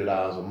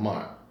 $150 a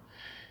month.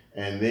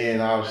 And then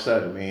all of a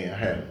sudden, man, I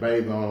had a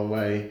baby on the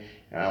way,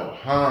 and I was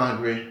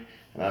hungry,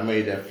 and I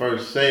made that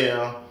first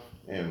sale,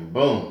 and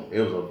boom,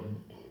 it was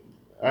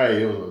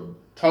a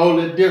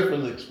totally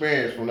different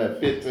experience from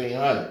that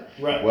 $1,500.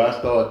 Right. Where I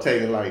started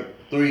taking like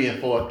 $3,000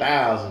 and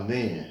 $4,000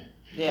 then.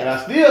 Yeah. And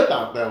I still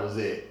thought that was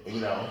it,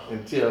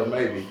 until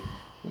maybe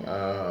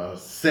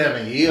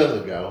 7 years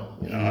ago,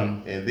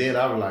 and then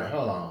I was like,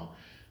 hold on,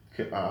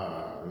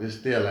 this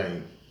still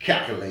ain't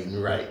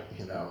calculating right,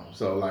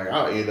 So like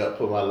I'll end up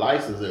putting my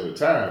license in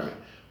retirement.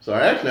 So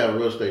I actually have a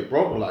real estate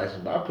broker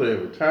license, but I put it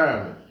in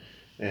retirement.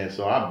 And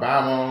so I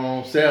buy my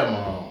own, sell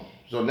my own.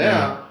 So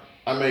now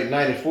I make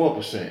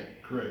 94%.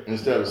 Correct.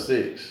 Instead of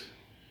 6%.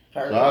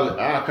 Perfect. So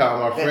I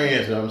call my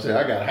friends and I'm saying,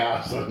 I got a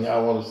house, so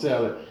y'all want to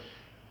sell it.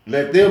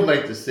 Let them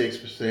make the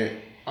 6%.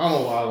 I'm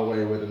gonna walk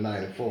away with the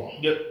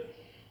 94%. Yep.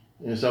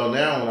 And so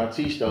now when I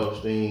teach those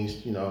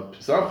things,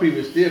 some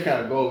people still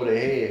kind of go over their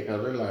head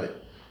because they're like,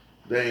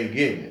 they ain't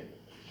getting it.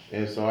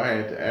 And so I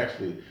had to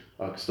actually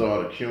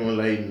start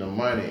accumulating the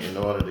money in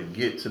order to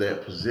get to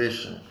that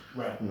position.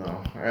 Right.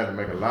 I had to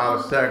make a lot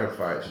of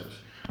sacrifices,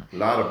 a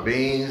lot of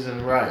beans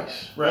and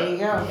rice. Right. There you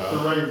go. To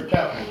raise the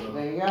capital.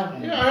 There you go.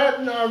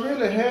 Yeah, I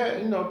really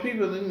had,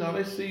 people,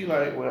 they see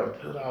like, well,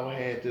 put our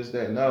head, this,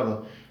 that, and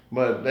other.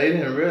 But they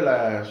didn't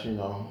realize, a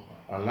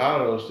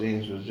lot of those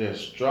things was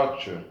just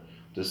structure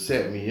to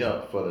set me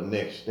up for the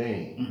next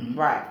thing.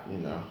 Right.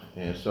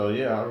 And so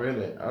yeah, I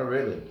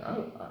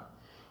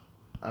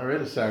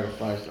really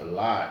sacrificed a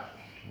lot.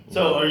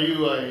 So are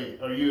you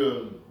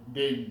a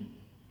big,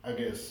 I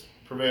guess,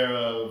 purveyor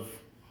of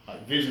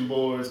like vision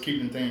boards,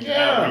 keeping things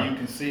out where you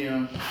can see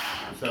them?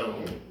 So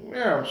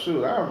yeah,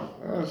 shoot, I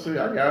see,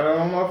 I got it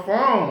on my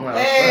phone.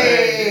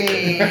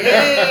 Hey.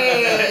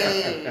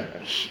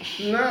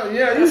 No,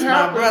 yeah, you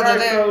have to write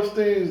those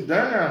things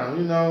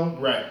down.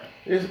 Right.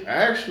 It's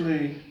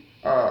actually,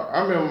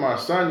 I remember my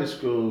Sunday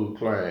school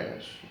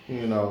class,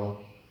 and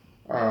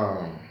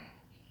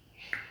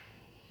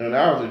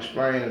I was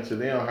explaining to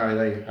them how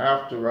they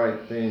have to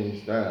write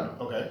things down.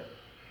 Okay.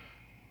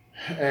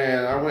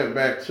 And I went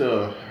back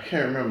to, I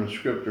can't remember the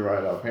scripture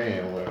right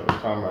offhand, where it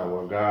was talking about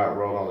what God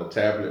wrote on the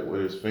tablet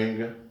with his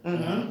finger.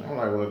 I'm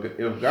like, well,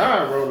 if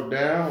God wrote it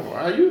down,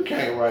 why you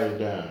can't write it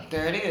down?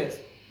 There it is.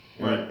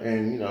 Right.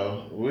 And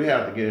we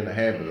have to get in the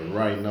habit of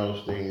writing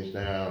those things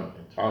down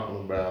and talking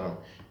about them,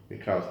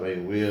 because they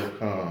will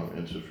come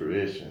into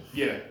fruition.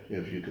 Yeah.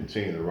 If you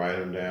continue to write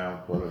them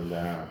down, put them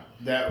down.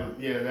 That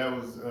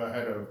was I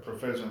had a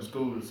professor in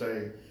school to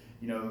say,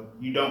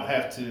 you don't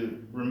have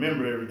to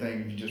remember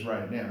everything if you just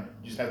write it down.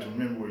 You just have to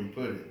remember where you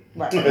put it.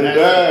 Right.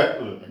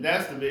 Exactly. And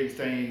that's the biggest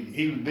thing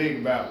he was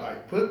big about.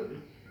 Like put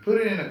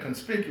it in a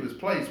conspicuous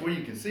place where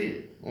you can see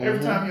it.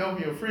 Every time you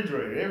open your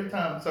refrigerator, every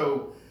time.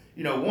 So,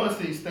 once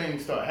these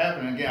things start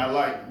happening again, I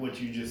like what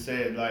you just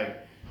said. Like,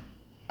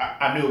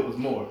 I knew it was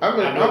more. I'm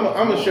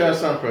gonna share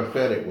something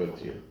prophetic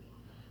with you.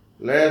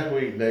 Last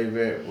week,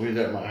 David, we was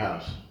at my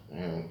house,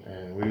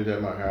 and we was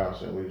at my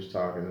house, and we was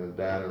talking in the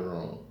dining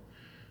room.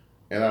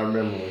 And I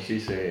remember when she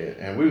said,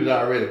 and we was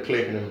already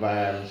clicking and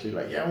vibing. She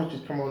like, yeah, I want you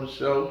to come on the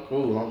show.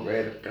 Cool, I'm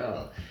ready to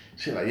come.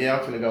 She like, yeah,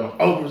 I'm finna go to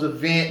Oprah's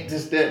event,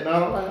 this, that, and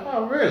all. I'm like,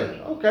 oh,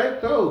 really? Okay,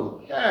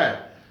 cool.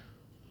 Yeah.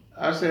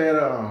 I said,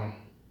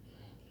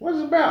 what's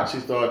it about? She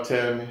started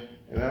telling me.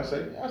 And I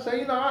said,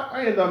 I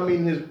ended up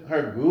meeting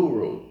her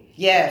guru.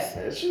 Yes.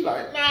 And she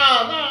like,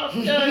 no,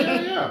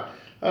 yeah.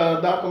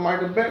 Dr.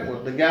 Michael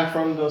Beckwith, the guy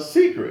from The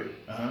Secret.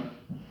 Uh-huh.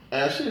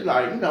 And she's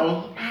like, I'm the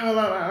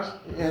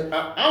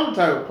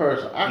type of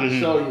person, I can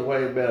show you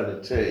way better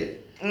than tell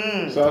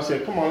you. So I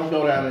said, come on, let's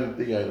go down in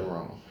the theater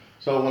room.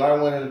 So when I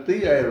went in the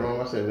theater room,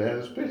 I said,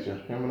 there's this picture,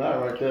 him and I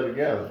right there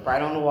together.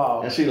 Right on the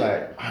wall. And she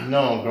like, I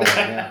know I'm going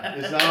now.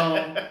 It's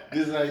on,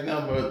 this ain't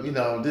number,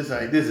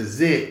 this is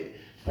it.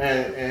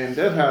 And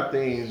that's how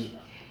things,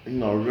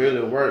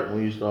 really work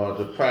when you start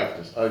to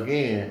practice.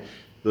 Again,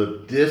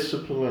 the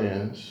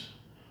disciplines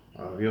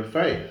of your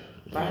faith.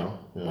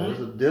 It's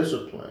a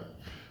discipline.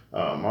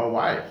 My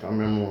wife, I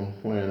remember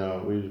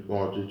when we was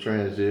going through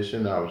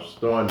transition, I was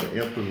starting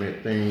to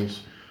implement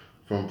things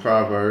from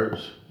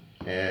Proverbs,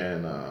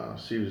 and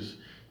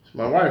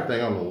my wife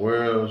think I'm the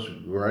world's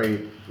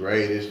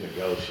greatest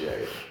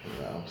negotiator,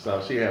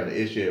 So she had an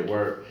issue at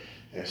work,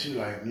 and she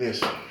like,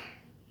 listen,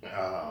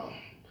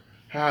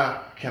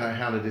 how can I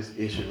handle this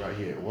issue right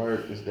here at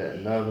work, this, that,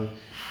 and other?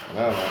 And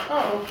I was like,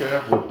 oh, okay. I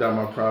whipped out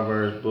my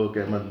Proverbs book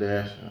at my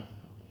desk.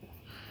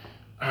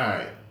 All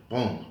right.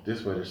 Boom,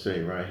 this is what it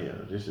say right here.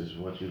 This is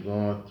what you're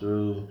going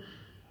through.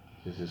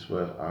 This is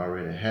what's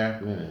already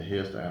happening, and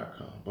here's the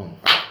outcome. Boom.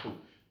 Cool.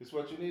 This is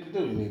what you need to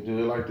do. You need to do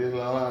it like this,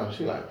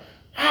 She like,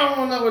 I don't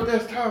want to know what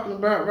that's talking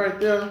about right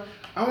there.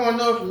 I want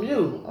to know it from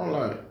you. I'm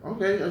like,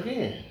 okay,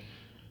 again.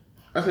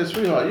 I said,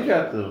 sweetheart, you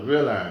got to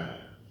realize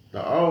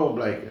the old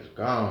Blake is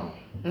gone.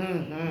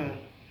 Mm-hmm.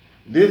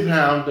 This is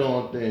how I'm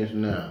doing things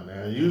now.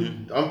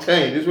 I'm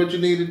telling you, this is what you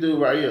need to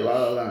do right here.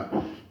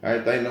 I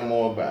ain't think no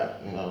more about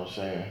it. You know what I'm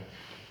saying?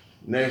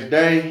 Next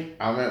day,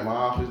 I'm at my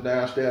office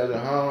downstairs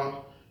at home.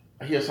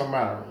 I hear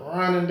somebody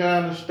running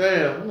down the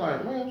stairs. I'm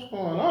like, man, what's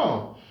going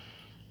on?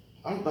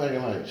 I'm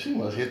thinking like, she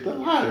must hit the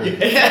lottery.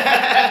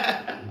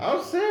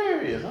 I'm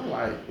serious. I'm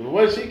like, the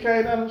way she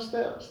came down the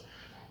steps,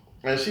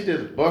 and she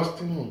just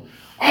busted in.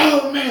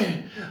 Oh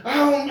man,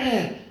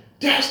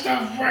 that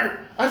stuff worked.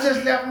 I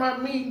just left my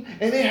meeting,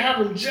 and it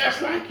happened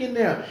just like in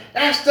there.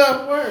 That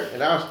stuff worked.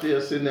 And I was still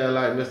sitting there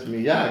like Mr.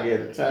 Miyagi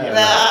at the time.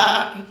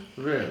 Like,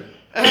 really?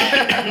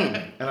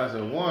 And I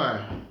said,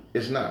 one,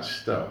 it's not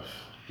stuff.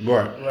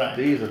 Right.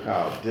 These are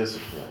called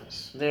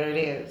disciplines. There it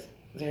is.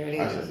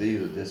 I said,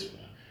 these are disciplines.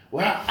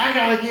 Well, I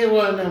gotta get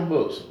one of them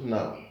books.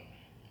 No.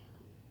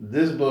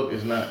 This book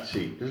is not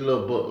cheap. This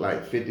little book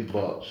like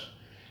 $50.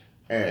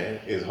 And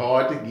it's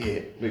hard to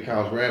get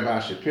because Rabbi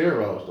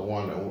Shapiro is the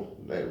one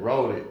that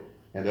wrote it,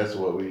 and that's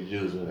what we was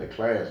using in the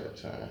class at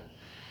the time.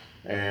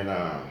 And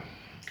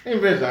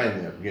eventually I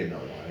ended up getting no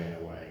one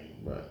anyway.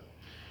 But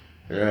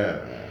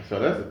yeah, man. So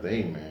that's the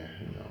thing, man.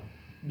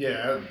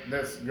 Yeah,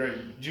 that's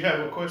great. Did you have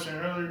a question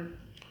earlier?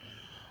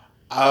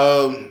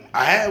 I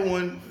had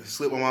one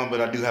slip my mind,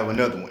 but I do have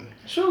another one.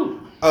 Shoot.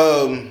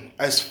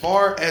 As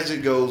far as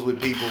it goes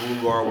with people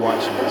who are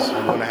watching this,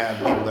 we're going to have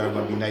people that are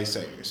going to be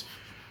naysayers.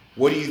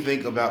 What do you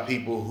think about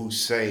people who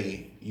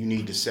say you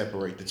need to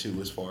separate the two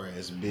as far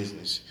as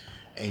business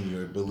and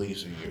your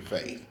beliefs and your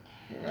faith?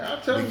 I'll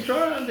tell them,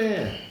 try it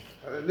then.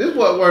 This is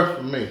what worked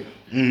for me.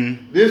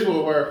 Mm-hmm. This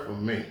will work for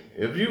me.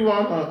 If you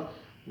want to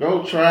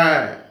go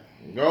try it,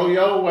 go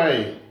your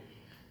way.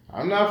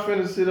 I'm not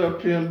finna sit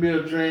up here and be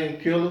a dream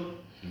killer.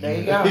 There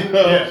you go. You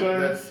know what I'm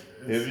saying?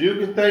 If you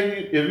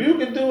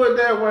can do it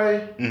that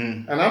way,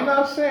 mm-hmm. and I'm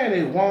not saying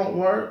it won't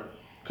work,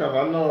 because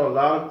I know a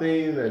lot of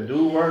things that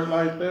do work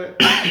like that,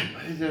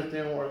 it just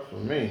didn't work for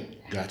me.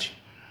 Gotcha.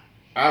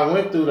 I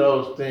went through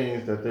those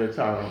things that they're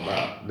talking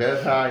about.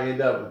 That's how I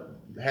ended up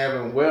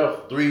having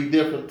wealth 3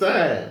 different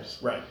times.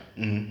 Right.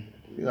 Mm-hmm.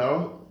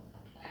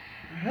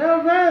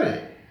 Have at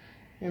it.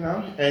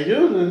 And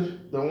usually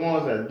the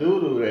ones that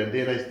do that,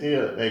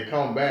 then they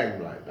come back and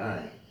be like,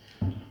 dang,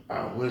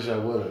 I wish I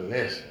would have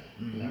listened.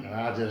 And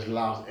I just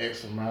lost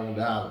X amount of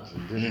dollars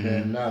and this, that,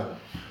 and another.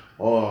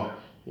 Or,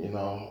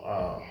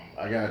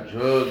 I got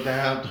drugged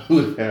down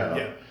through hell.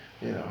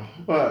 Yeah.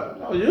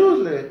 But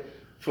usually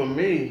for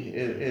me,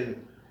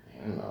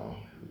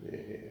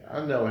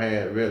 I never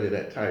had really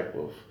that type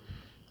of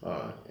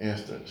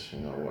instance,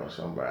 where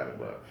somebody,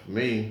 but for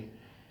me,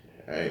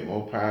 hey,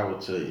 more power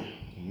to you.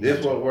 This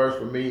is what works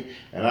for me,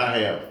 and I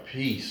have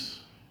peace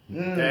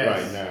right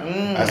now.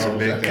 That's a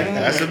big thing.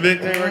 That's a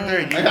big thing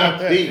right there. I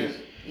got peace.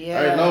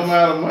 Yeah. Ain't no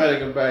amount of money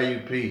can buy you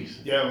peace.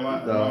 Yeah,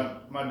 No.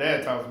 my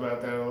dad talks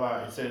about that a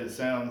lot. He said it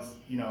sounds,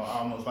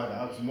 almost like an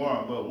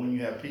oxymoron, but when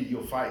you have peace,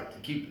 you'll fight to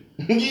keep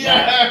it.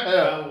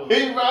 Yeah,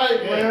 he right,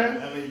 Yeah,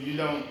 man. I mean, you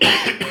don't.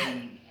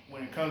 And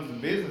when it comes to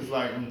business,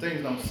 like when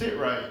things don't sit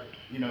right,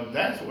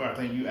 that's where I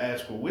think you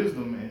ask for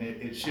wisdom, and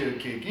it should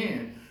kick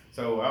in.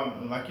 So,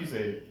 like you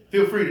said,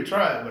 feel free to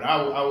try it, but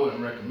I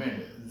wouldn't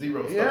recommend it.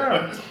 Zero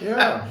Yeah,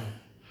 stars.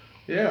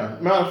 yeah.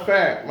 Matter of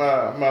fact,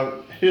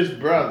 his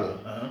brother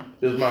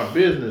is my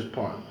business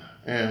partner,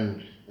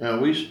 and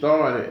we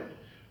started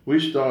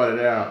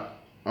out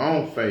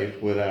on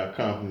faith with our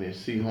company,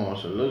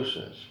 Seahorn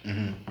Solutions,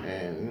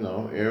 and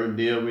every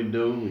deal we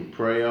do, we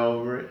pray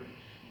over it.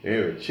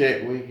 Every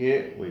check we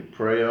get, we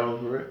pray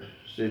over it.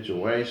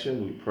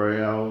 Situation, we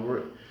pray over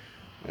it.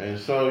 And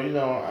so,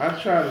 I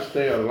try to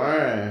stay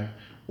aligned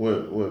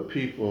with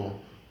people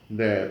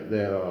that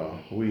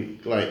we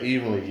like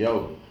evenly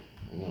yoked.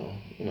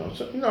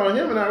 So him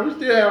and I, we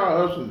still have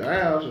our ups and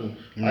downs, and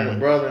like a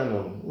brother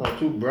and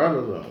two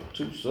brothers or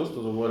two sisters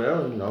or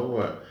whatever.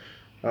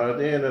 But at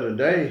the end of the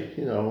day,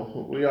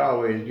 we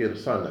always get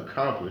something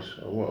accomplished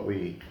of what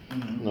we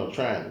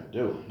trying to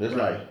do. Just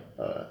like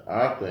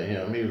Arthur and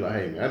him, he was like,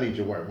 "Hey man, I need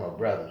you to work with my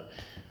brother,"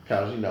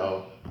 because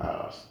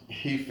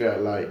he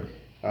felt like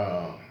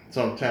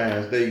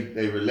sometimes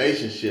they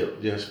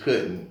relationship just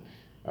couldn't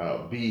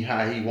be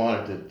how he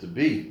wanted it to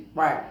be.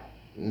 Right.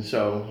 And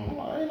so, I'm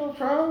like, ain't no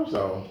problem.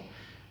 So,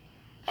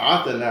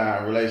 Arthur and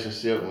our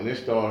relationship, when it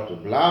started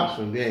to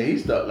blossom, then he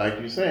started, like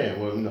you saying,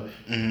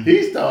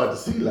 he started to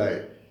see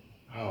like,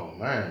 oh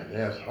man,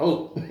 there's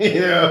hope.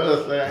 You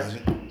know what I'm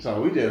saying?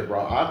 So we just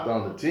brought Arthur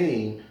on the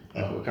team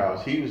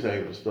because he was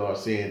able to start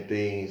seeing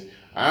things.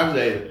 I was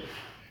able.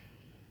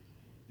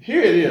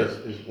 Here it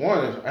is.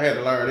 One is I had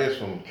to learn this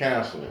from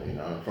counseling,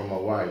 from my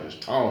wife.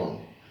 It's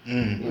tone.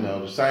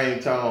 The same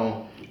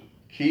tone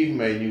Keith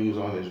may use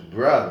on his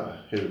brother.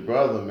 His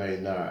brother may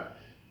not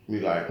be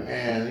like,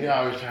 man, you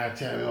always trying to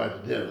tell me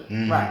what to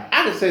do. Right.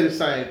 I could say the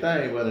same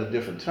thing, but in a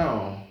different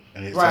tone.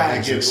 And it's Right.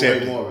 And get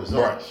way more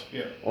results.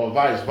 Yeah. Or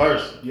vice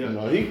versa.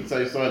 Yeah. He could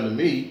say something to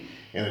me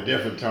in a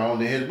different tone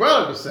than his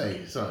brother could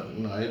say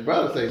something. His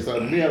brother say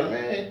something to me, I'm like,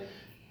 man,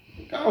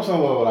 go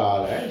somewhere with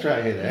all that. I ain't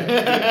trying to hear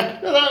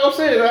that. That's all I'm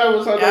saying. That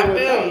was something I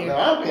feel you.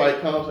 I was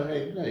like, come and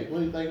say, hey, what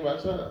do you think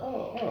about something?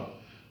 Oh,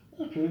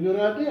 that's a pretty good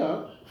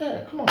idea.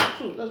 Yeah, come on,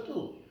 shoot, let's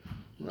do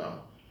it.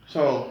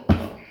 So,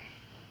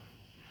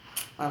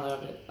 I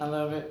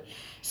love it.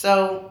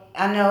 So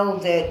I know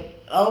that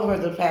over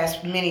the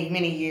past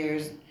many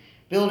years,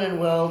 building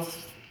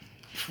wealth,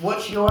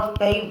 what's your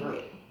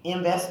favorite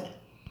investment?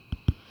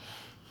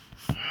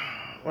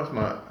 what's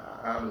my?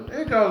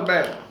 It goes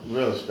back to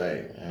real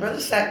estate. Man. Real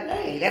estate,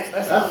 hey,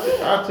 that's all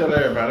good. I tell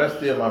everybody that's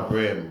still my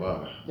bread and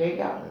butter. There you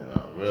go.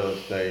 Real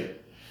estate.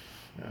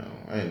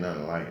 Ain't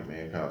nothing like it,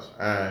 man. Cause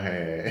I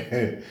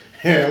had,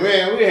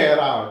 man, we had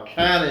all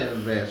kind of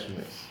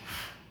investments.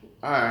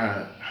 We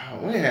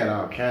had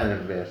all kind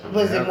of investments.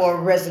 Was it more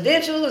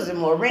residential? Is it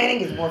more renting?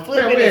 Is it more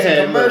flipping? We Is it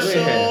had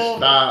commercial?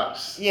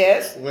 stocks.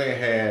 Yes. We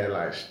had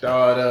like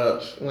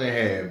startups. We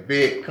had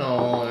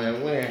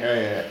Bitcoin. We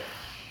had,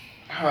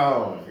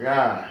 oh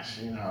gosh,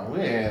 we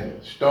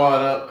had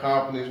startup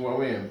companies where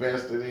we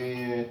invested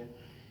in.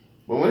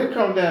 But when it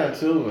comes down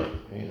to it,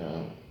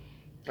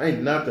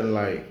 ain't nothing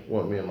like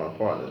what me and my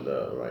partner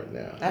does right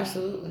now.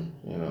 Absolutely.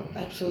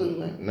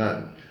 Absolutely.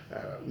 Nothing.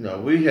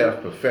 We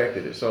have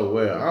perfected it so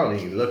well. I don't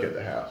even look at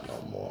the house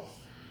no more.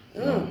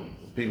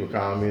 People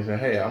call me and say,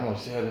 "Hey, I'm gonna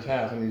sell this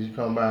house. I need you to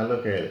come by and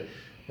look at it,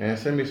 and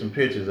send me some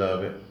pictures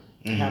of it.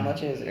 How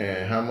much is it?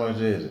 And how much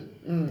is it?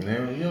 And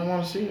then, you don't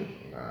want to see it?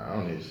 Nah, I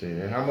don't need to see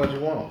it. And how much you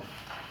want?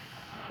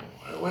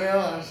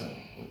 Well, I said,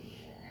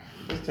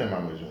 just tell me how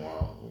much you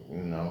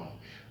want.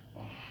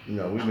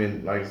 We've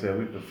been, like I said,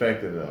 we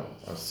perfected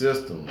a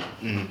system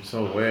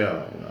so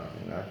well,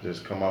 and I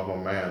just come off my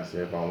mind and say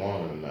if I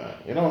want it or not.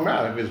 It don't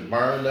matter if it's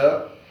burned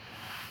up,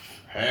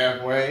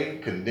 halfway,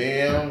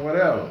 condemned,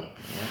 whatever.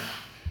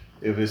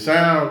 If it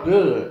sounds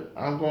good,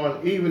 I'm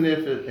going, even if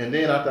it, and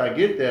then after I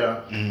get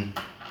there,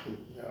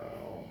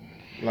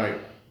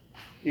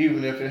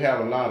 even if it have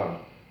a lot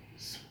of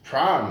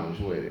problems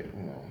with it,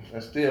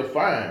 that's still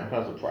fine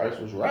because the price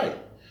was right.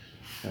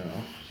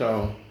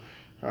 So,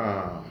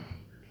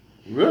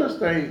 real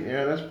estate,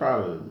 that's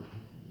probably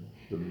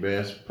the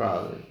best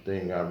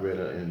thing I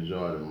really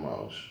enjoy the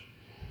most.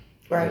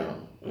 Right.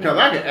 Because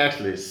I can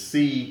actually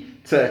see,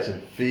 touch,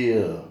 and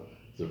feel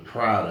the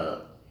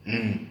product.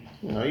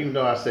 Even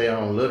though I say I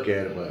don't look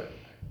at it, but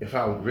if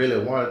I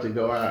really wanted to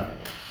go out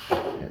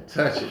and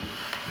touch it,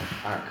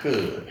 I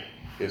could.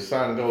 If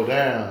something go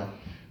down,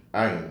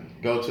 I can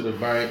go to the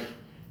bank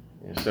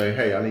and say,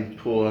 hey, I need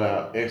to pull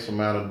out X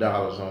amount of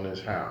dollars on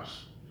this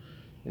house.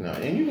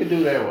 And you can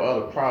do that with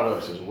other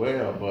products as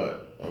well,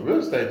 but real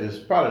estate is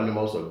probably the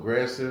most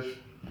aggressive.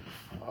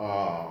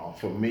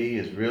 For me,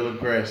 it's real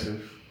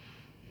aggressive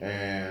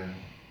and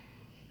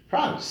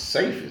probably the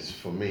safest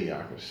for me,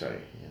 I could say.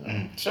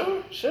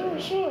 Sure.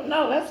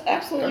 No, that's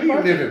absolutely Even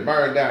perfect. if it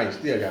burned down, you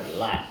still got the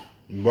lot.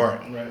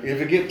 Right. If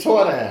it get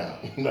tore down,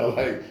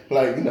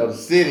 the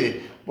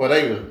city, boy,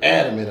 they was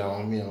adamant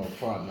on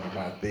fronting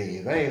about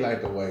things. They ain't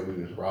like the way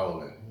we was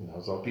rolling,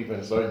 So people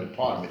in certain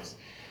departments,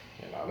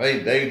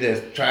 they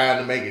just trying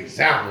to make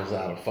examples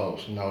out of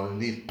folks, in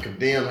these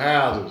condemned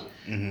houses.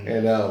 Mm-hmm.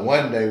 And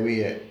one day we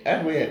had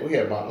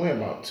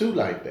about two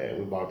like that.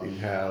 We bought these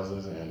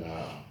houses, and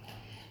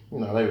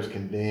they was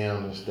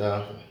condemned and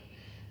stuff.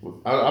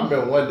 I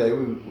remember one day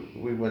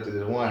we went to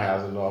this one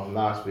house in North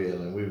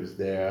Knoxville, and we was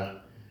there.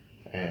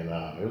 And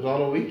it was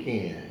on a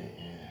weekend.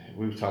 And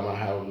we was talking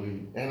about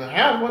and the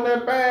house wasn't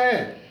that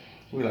bad.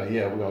 We like,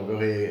 yeah, we're going to go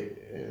ahead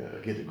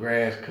and get the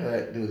grass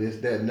cut, do this,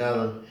 that, and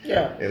other.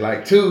 Yeah. And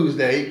like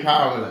Tuesday, he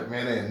called me like,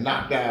 man, they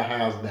knocked our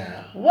house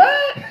down.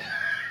 What?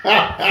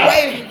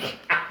 Wait.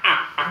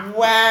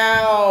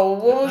 Wow.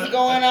 What was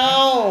going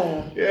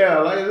on? Yeah,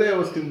 like I said, it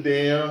was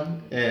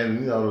condemned.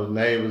 And, the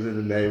neighbors in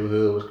the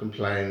neighborhood was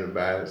complaining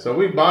about it. So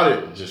we bought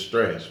it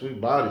distressed.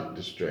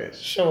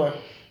 Sure.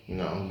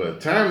 But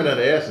timing of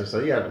the essence, so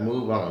you have to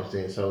move on.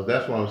 So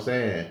that's what I'm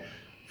saying.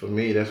 For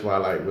me, that's why I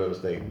like real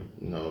estate,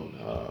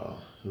 a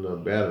little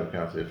better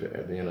because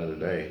at the end of the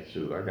day,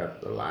 shoot, I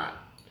got a lot,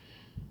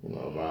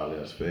 of all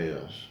else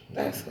fails.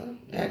 Excellent.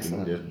 You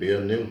can just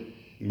build new.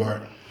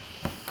 Right.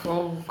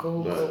 Cool.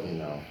 But,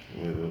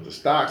 with the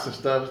stocks and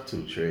stuff, it's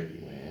too tricky,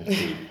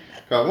 man.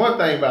 Because one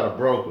thing about a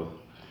broker,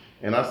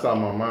 and I saw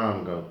my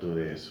mom go through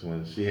this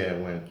when she had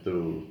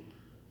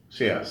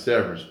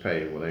severance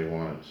pay where they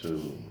wanted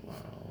to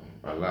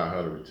allow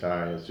her to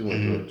retire. She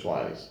went through it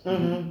twice.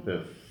 Mm-hmm.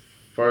 The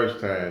first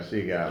time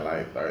she got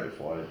like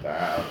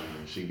 $30,000-$40,000,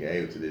 and she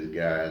gave it to this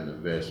guy in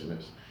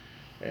investments,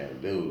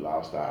 and dude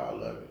lost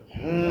all of it.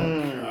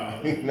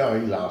 He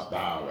lost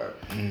all of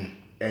it.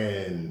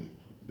 And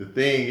the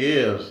thing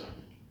is,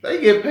 they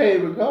get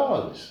paid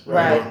regardless.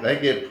 Right. They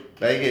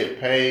get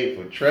paid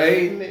for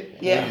trading it.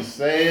 Yeah. When you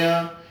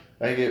sell,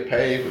 they get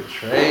paid for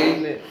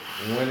trading it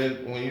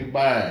when you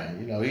buy.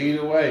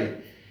 Either way,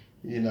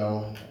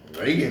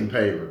 they getting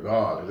paid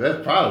regardless.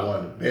 That's probably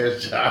one of the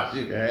best jobs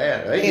you can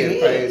have. They get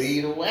paid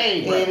either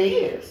way. It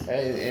is.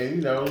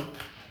 And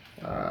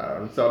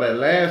so that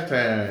last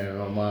time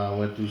my mom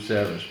went through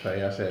severance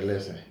pay, I said,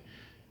 listen,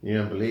 you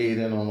don't believe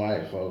in them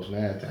white folks,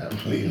 now it's time to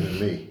believe in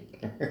me.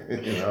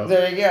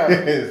 There you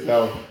go.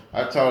 So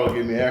I told her,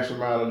 give me X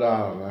amount of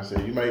dollars. And I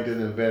said, you make this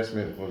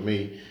investment for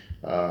me,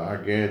 I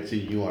guarantee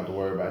you won't have to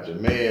worry about your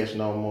meds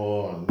no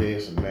more and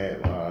this and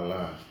that, blah,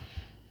 blah.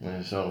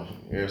 And so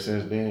ever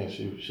since then,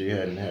 she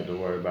hadn't had to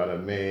worry about her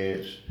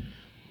meds.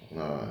 A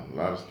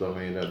lot of stuff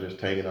ended up just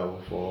taking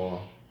over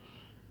for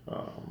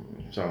her.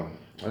 So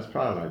that's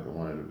probably like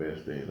one of the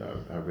best things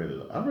I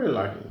really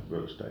like it,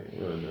 real estate.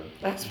 Really do.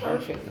 That's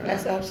perfect.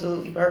 That's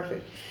absolutely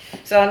perfect.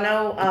 So I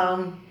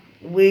know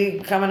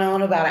we're coming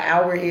on about an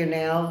hour here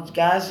now.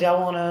 Guys,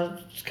 y'all want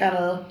to kind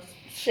of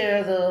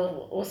share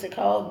what's it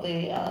called?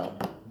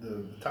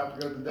 The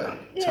topic of the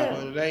day. Topic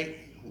of the day,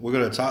 we're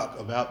going to talk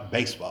about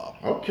baseball.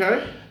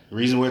 Okay. The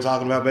reason we're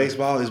talking about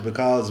baseball is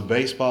because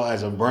baseball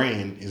as a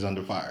brand is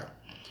under fire.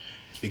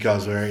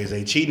 Because there is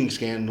a cheating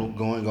scandal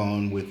going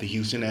on with the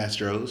Houston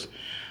Astros.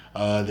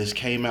 This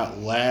came out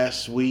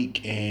last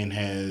week and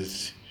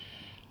has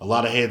a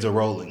lot of heads are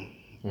rolling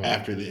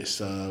after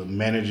this.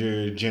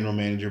 Manager, general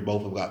manager,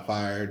 both have got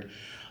fired.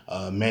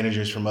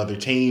 Managers from other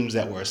teams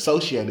that were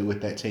associated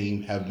with that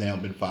team have now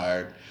been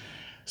fired.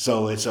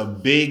 So it's a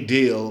big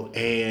deal,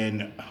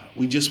 and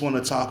we just want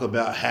to talk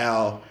about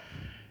how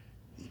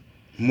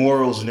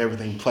morals and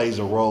everything plays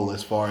a role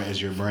as far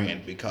as your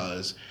brand,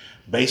 because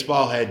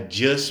baseball had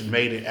just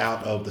made it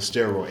out of the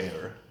steroid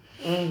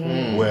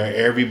era, where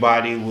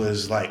everybody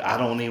was like, I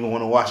don't even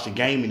want to watch the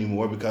game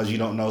anymore because you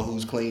don't know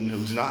who's clean and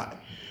who's not.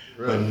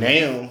 Really? But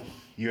now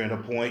you're at a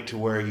point to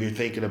where you're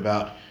thinking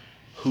about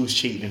who's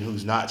cheating and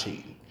who's not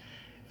cheating.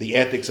 The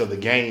ethics of the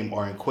game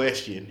are in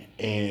question,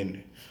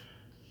 and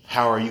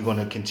how are you going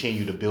to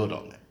continue to build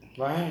on that?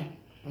 Right.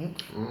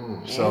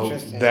 So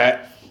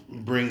that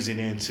brings it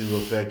into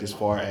effect as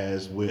far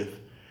as with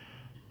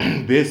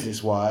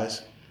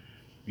business-wise.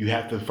 You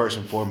have to first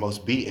and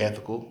foremost be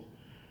ethical,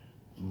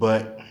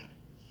 but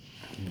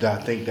I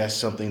think that's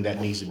something that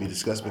needs to be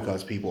discussed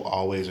because people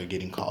always are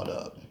getting caught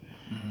up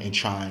and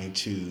trying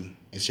to,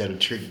 instead of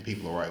treating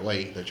people the right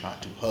way, they're trying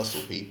to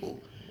hustle people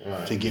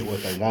to get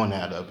what they want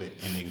out of it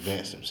and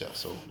advance themselves.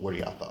 So what are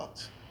y'all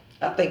thoughts?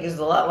 I think it's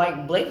a lot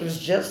like Blake was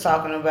just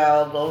talking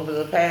about over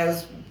the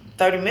past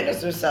 30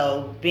 minutes or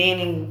so, being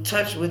in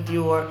touch with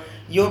your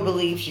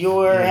beliefs,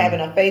 having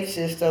a faith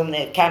system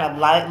that kind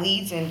of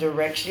leads and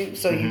directs you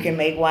so you can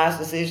make wise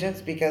decisions,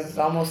 because it's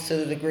almost to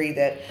the degree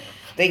that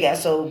they got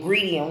so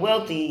greedy and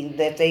wealthy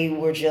that they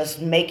were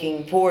just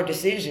making poor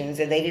decisions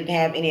and they didn't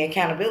have any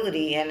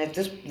accountability, and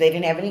they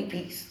didn't have any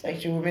peace,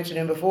 like you were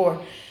mentioning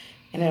before.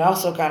 And it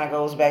also kind of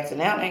goes back to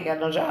now they ain't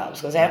got no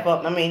jobs because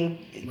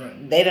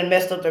they done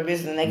messed up their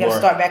business and they got to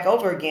start back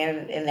over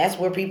again, and that's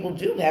where people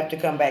do have to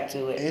come back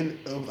to it. And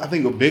I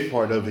think a big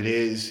part of it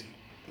is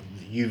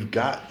you've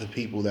got the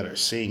people that are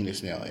seeing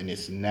this now, and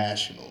it's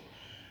national.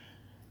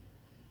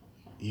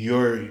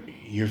 Your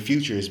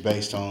future is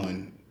based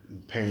on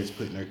parents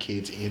putting their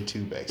kids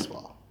into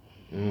baseball.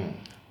 Mm.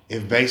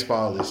 If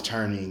baseball is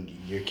turning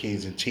your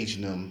kids and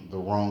teaching them the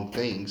wrong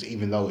things,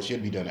 even though it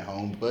should be done at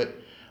home, but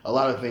a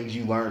lot of things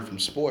you learn from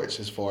sports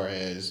as far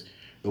as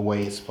the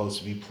way it's supposed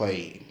to be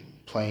played,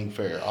 playing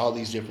fair, all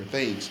these different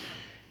things.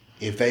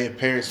 If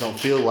parents don't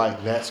feel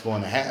like that's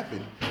going to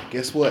happen,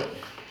 guess what?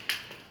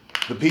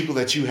 The people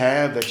that you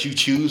have that you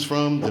choose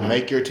from to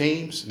make your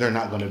teams, they're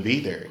not going to be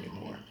there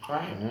anymore.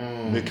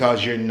 Right.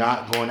 Because you're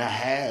not going to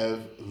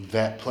have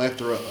that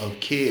plethora of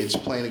kids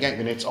playing the game.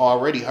 And it's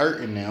already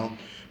hurting now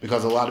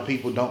because a lot of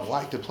people don't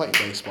like to play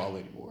baseball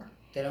anymore.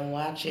 They don't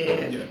watch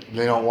it.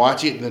 They don't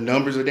watch it. The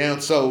numbers are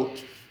down. So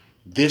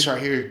this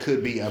right here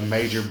could be a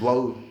major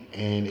blow,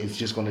 and it's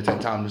just going to take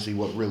time to see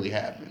what really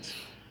happens.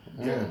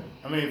 Yeah.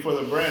 I mean, for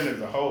the brand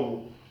as a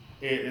whole,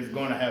 it is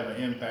going to have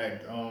an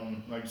impact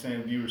on, like you're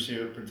saying,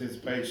 viewership,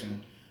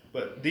 participation.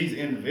 But these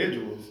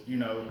individuals, you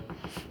know,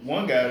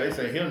 one guy, they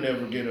say he'll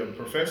never get a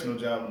professional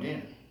job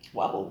again.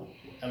 Whoa.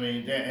 I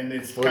mean, and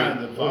it's kind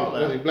of Was he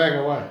fallout. black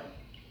or white?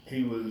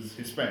 He was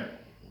Hispanic.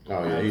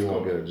 Oh yeah, he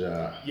won't get a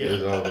job. Yeah.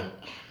 It's over.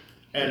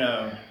 And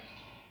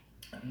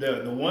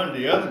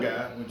the other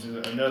guy, which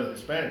is another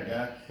Hispanic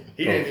guy,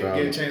 he didn't even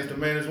get a chance to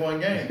manage one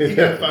game. He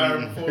got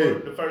fired before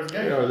the first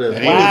game. You know, And that's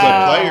he was a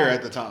Wow. player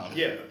at the time.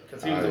 Yeah,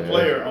 because he was Oh, a yeah.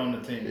 player on the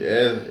team.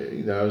 Yeah,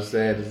 you know, it's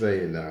sad to say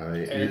it now.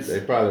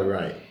 They probably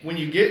right. When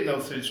you get in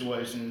those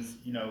situations,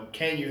 you know,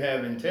 can you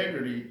have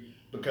integrity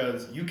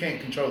because you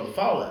can't control the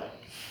fallout?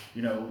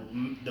 You know,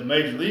 the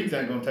major leagues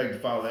ain't gonna take the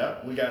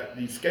fallout. We got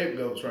these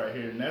scapegoats right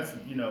here, and that's,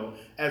 you know,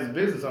 as a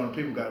business owner,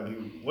 people got to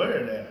be aware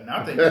of that. And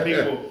I think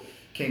people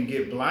can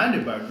get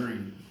blinded by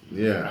greed.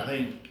 Yeah. I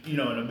think, you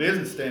know, in a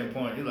business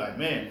standpoint, you're like,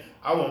 man,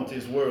 I want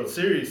this World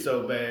Series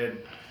so bad.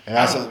 And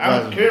I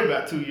don't care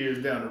about 2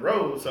 years down the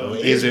road. So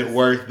is it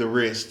worth the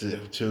risk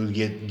to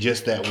get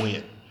just that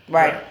win?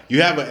 Right.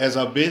 You have, as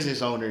a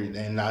business owner,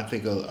 and I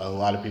think a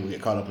lot of people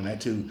get caught up in that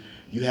too,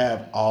 you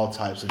have all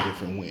types of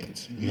different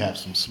wins. You have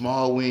some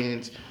small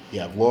wins,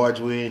 you have large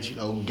wins, you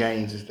know,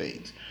 gains and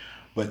things.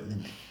 But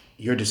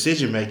your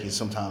decision making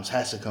sometimes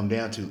has to come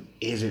down to,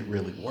 is it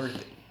really worth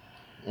it?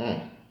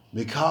 Mm.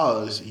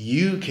 Because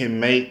you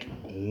can make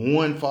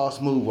one false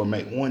move or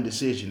make one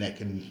decision that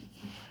can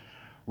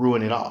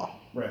ruin it all.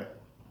 Right.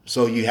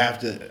 So you have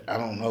to, I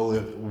don't know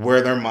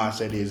where their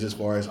mindset is as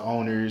far as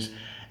owners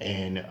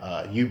and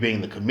you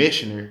being the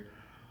commissioner.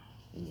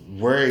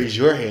 Where is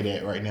your head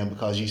at right now?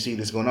 Because you see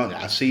this going on.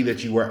 I see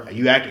that you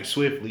acted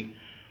swiftly.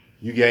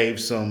 You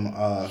gave some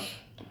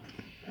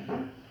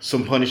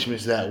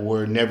punishments that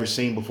were never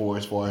seen before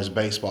as far as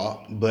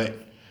baseball, but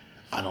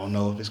I don't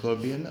know if it's going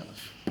to be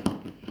enough.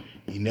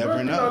 You never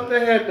Well, know.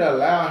 They had to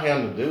allow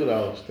him to do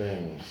those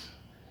things.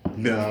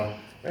 You Yeah. know,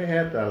 they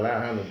had to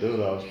allow him to do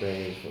those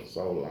things for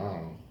so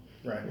long.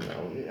 Right. You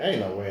know, ain't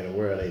no way in the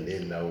world they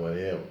didn't know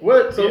whatever.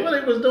 What? So what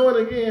he was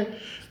doing again?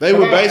 They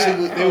were I-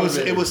 basically I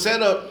it was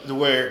set up to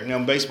where, you know,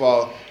 in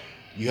baseball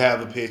you have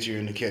the pitcher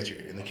and the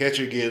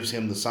catcher gives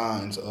him the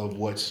signs of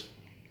what's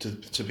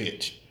to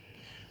pitch,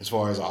 as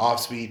far as an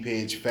off-speed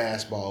pitch,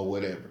 fastball,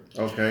 whatever.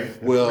 Okay.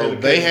 Well,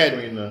 Communication they had-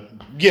 between the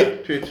Yeah.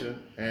 pitcher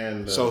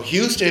and So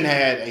Houston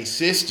had a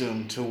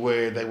system to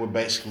where they were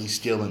basically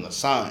stealing the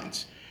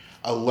signs,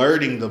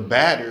 alerting the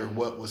batter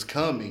what was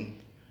coming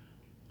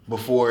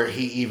before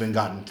he even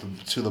got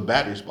to the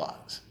batter's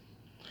box.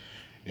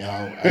 You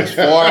know,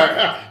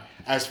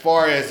 as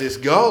far as this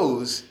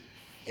goes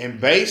in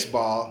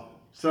baseball,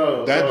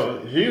 so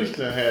that-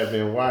 Houston had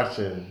been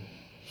watching.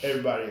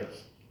 Everybody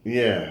else.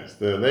 Yes,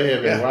 they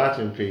have been Yeah.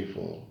 watching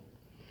people,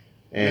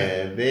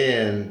 and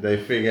then they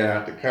figure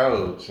out the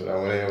codes. So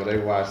whenever they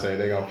watch, say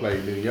they're gonna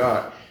play New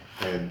York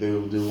and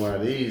do one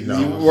of these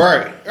numbers,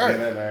 right. And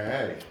they're like,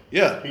 hey,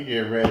 yeah, he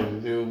get ready to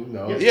do, you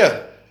know,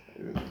 yeah,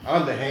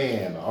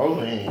 underhand,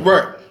 overhand.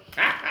 right.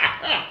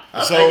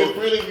 I So- think it's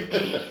pretty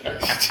good.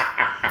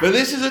 But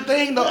this is the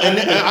thing, though, and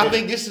I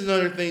think this is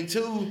another thing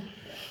too,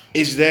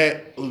 is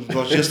that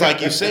just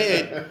like you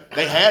said,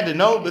 they had to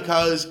know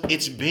because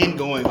it's been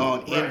going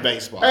on in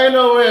baseball. Ain't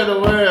nowhere in the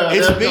world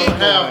It's that's been gonna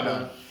going happen.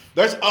 on.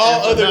 There's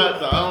all If other, not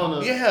the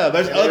owners, yeah,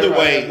 there's and other everybody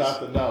ways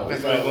else not to know.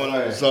 that's You know been going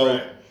what I'm on.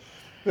 saying? So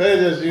They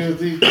just use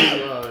these two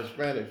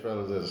Hispanic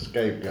fellas as a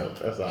scapegoat.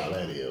 That's all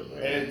that is,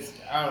 man. It's,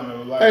 I don't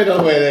know, like, Ain't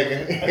no way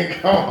they can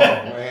come on,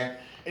 man.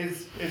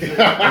 it's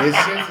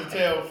a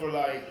tell for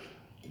like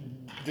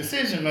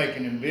decision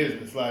making in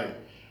business. Like,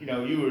 you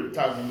know, you were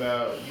talking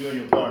about you and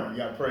your partner,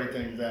 y'all pray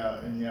things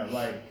out, and you know,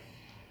 like,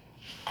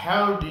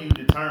 how do you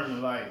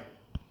determine like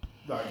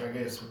I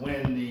guess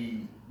when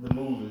the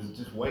move is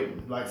just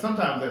waiting? Like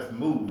sometimes that's the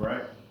move,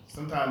 right?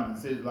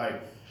 Sometimes it's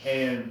like,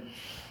 and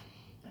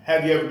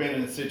have you ever been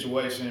in a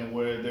situation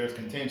where there's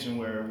contention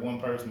where one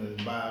person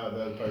is buy,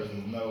 the other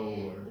person is no,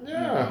 or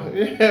Yeah, you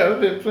know? yeah, it's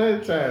been plenty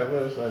of times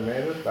where it's like,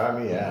 man, let's buy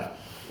me out.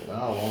 You know, I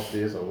don't want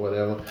this or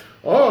whatever.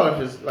 Or if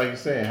it's like you're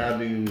saying, how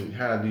do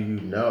you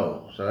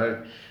know?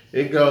 So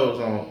it goes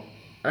on.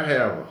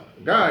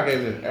 God gave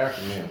me an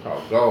acronym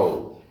called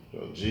GOAL,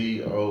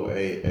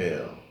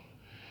 GOAL,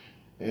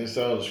 And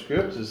so the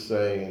scriptures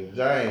say in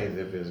James,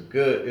 if it's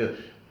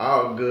good,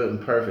 all good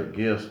and perfect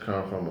gifts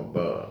come from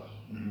above.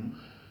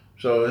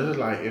 So it's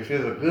like, if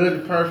it's a good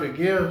and perfect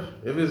gift,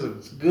 if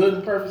it's a good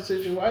and perfect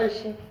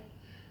situation,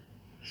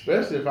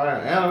 especially if I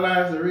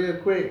analyze it real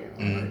quick,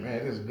 I'm like,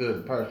 man, this is good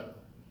and perfect.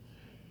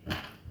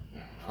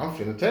 I'm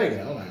finna take it.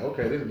 I'm like,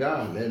 okay, this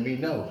God let me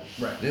know.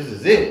 Right. This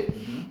is it.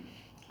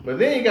 But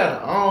then you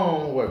gotta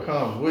own what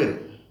comes with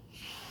it.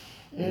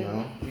 You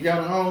know, you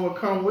gotta own what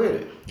comes with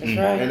it. That's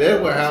right. And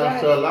that's what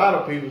happens That's to a lot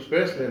of people,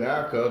 especially in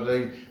our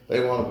culture.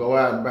 They want to go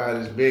out and buy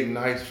this big,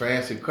 nice,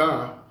 fancy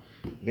car.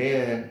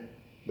 Then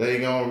they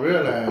gonna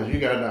realize you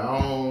got to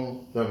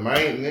own the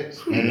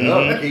maintenance and the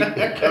upkeep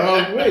that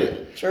comes with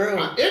it. True.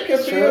 It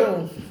can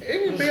True.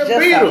 It can be Just a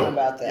talking beetle.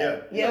 about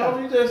that. You know,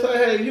 you just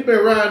say, hey, you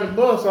been riding the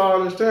bus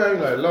all this time.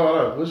 You're like,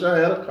 Lord, I wish I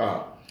had a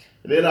car.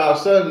 And then all of a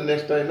sudden,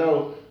 next thing you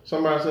know,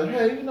 somebody said,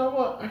 hey, you know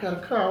what? I got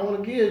a car I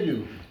want to give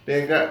you.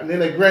 Then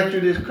they grant you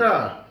this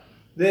car.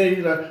 Then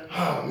you're like,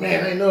 oh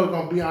man, I know it's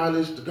gonna be all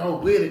this to go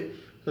with it.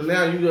 So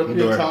now you up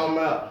here talking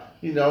about,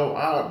 you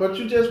know, but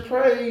you just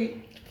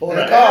prayed For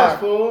and the car. asked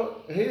for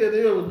it. Here it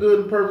is, a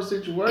good and perfect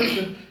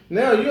situation.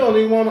 Now you don't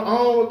even want to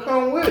own what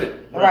come with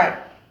it. Right.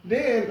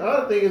 Then the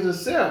other thing is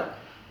accept.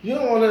 You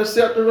don't want to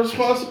accept the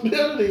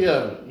responsibility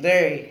of it.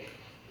 There.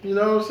 You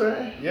know what I'm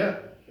saying? Yeah.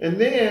 And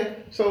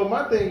then, so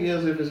my thing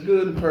is, if it's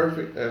good and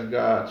perfect, that's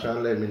God trying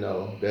to let me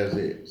know, that's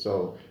it.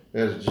 So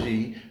that's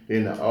G.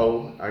 Then the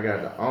O, I got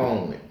to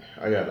own it.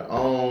 I got to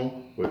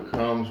own what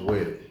comes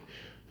with it.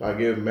 If I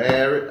get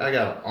married, I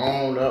got to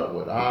own up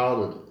with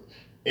all the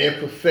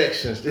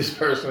imperfections this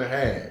person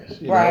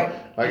has. You Right.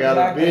 know? I got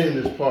a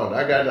business partner.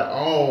 I got to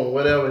own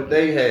whatever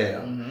they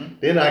have.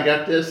 Then I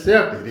got to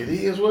accept it. It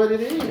is what it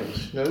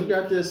is. You know, you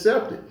got to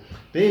accept it.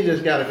 Then you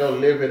just got to go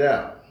live it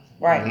out.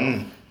 Right.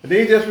 And then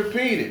you just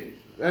repeat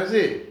it. That's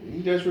it.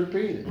 You just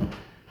repeat it.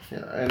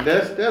 Yeah, and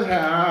that's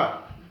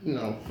how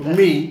for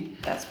me,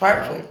 That's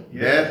perfect.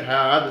 that's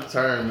how I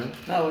determine.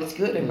 No, it's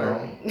good and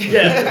perfect.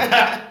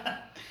 Yeah.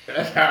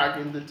 That's how I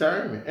can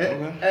determine.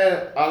 And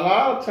a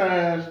lot of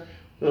times,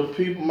 the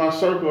people, my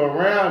circle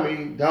around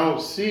me,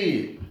 don't see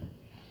it.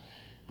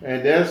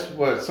 And that's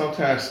what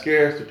sometimes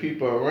scares the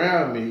people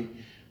around me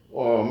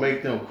or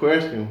make them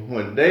question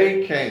when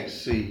they can't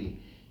see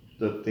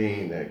the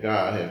thing that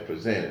God has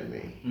presented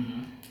me.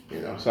 You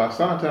know, so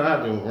sometimes I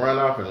have to run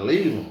off and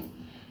leave them.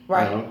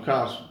 Right. You know,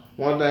 because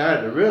one thing I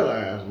had to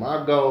realize,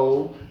 my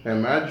goal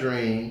and my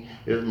dream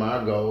is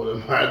my goal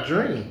and my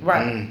dream.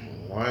 Right.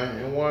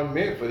 It wasn't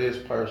meant for this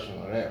person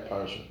or that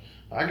person.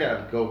 I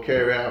got to go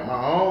carry out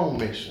my own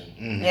mission.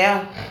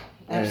 Yeah.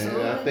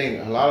 Absolutely. And I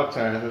think a lot of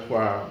times that's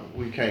why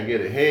we can't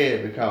get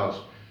ahead, because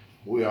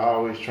we're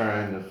always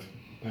trying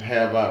to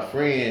have our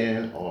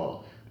friend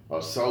or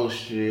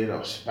associate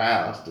or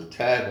spouse to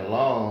tag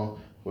along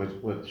with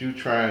what you're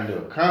trying to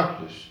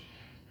accomplish.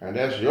 And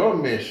that's your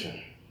mission.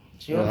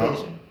 It's your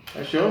vision.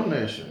 That's your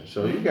mission.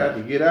 So you got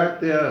to get out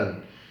there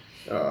and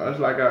it's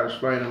like I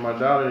explained to my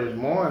daughter this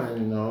morning,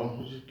 you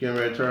know, she's getting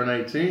ready to turn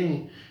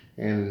 18,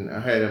 and I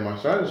had in my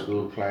Sunday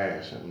school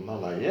class, and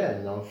I'm like, yeah,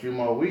 you know, a few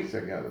more weeks,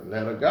 I got to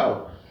let her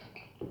go.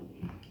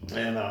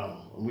 And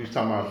we was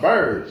talking about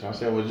birds. I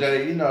said, well,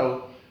 Jay, you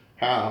know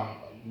how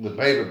the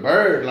baby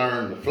bird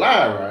learned to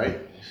fly, right?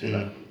 She's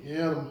like,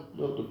 yeah,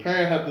 the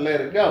parent had to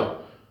let it go.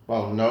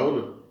 Well, no,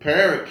 the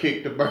parent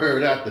kicked the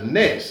bird out the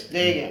nest.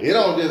 There you go. It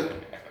don't just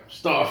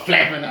start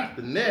flapping out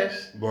the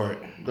nest.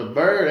 Right. The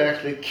bird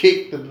actually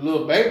kicked the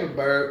little baby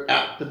bird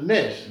out the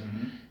nest.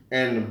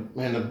 And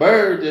the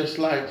bird just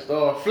like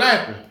started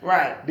flapping.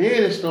 Right.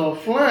 Then it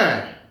started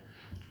flying.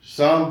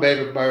 Some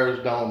baby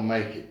birds don't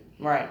make it.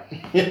 Right.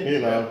 You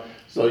know,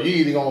 so you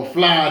either gonna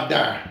fly or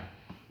die.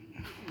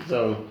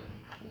 So,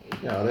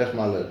 you know, that's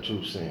my little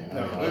 2 cents.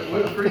 No,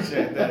 we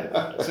appreciate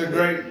that. It's a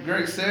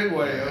great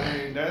segue. I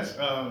mean, that's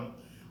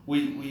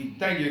we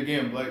thank you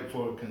again, Blake,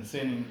 for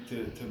consenting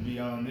to be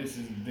on. This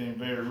has been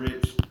very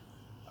rich.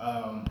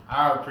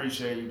 I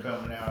appreciate you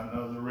coming out. I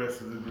know the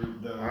rest of the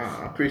group does.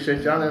 I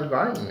appreciate y'all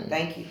inviting me.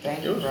 Thank you,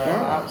 It bro. was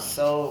fun. I'm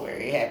so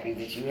very happy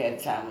that you had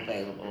time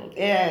available.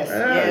 Yes,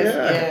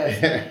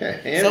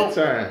 yes.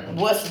 Anytime.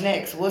 So, what's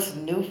next? What's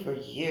new for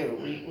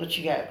you? What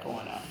you got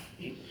going on?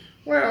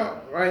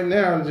 Well, right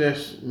now I'm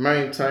just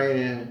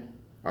maintaining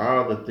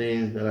all the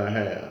things that I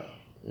have.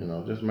 You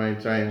know, just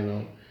maintaining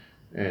them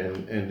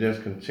and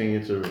just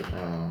continue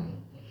to,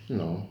 you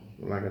know,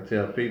 like I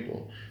tell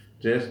people,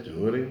 just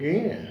do it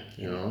again.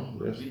 You know,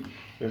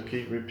 just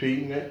keep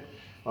repeating it,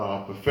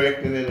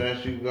 perfecting it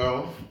as you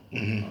go.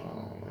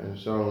 And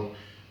so,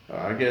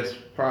 I guess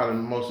probably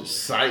the most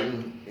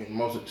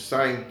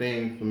exciting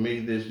thing for me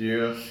this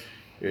year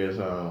is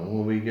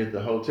when we get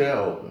the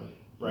hotel open.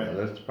 Right. You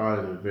know, that's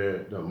probably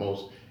the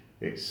most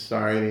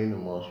exciting, the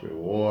most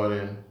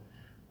rewarding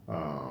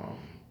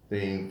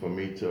thing for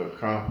me to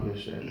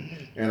accomplish,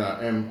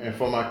 and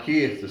for my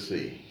kids to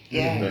see.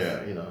 Yes.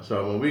 Yeah, you know.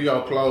 So when we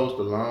go close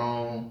the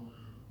loan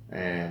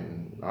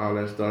and all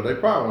that stuff, they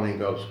probably won't even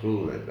go to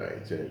school that day,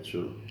 to tell you the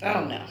truth.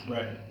 Oh no.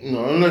 Right. You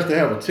know, unless they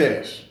have a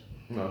test.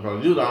 You know,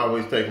 because you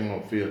always take them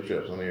on field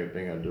trips on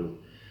everything I do.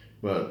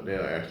 but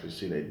they'll actually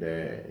see their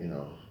dad,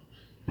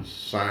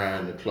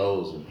 sign the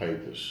closing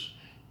papers,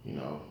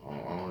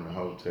 on the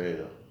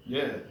hotel.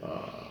 Yeah.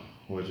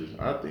 Which is,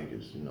 I think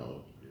is,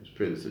 it's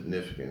pretty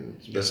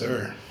significant. Yes,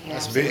 sir.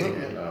 That's Absolutely.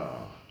 big. In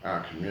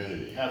our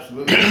community.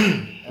 Absolutely.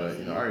 But,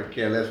 I can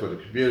care less where the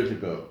community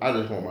goes. I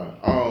just want my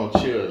own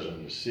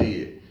children to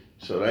see it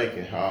so they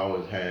can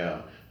always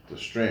have the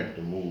strength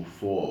to move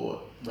forward.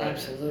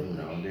 Absolutely.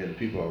 And then the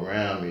people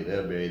around me,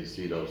 they'll be able to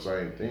see those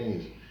same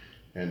things,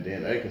 and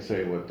then they can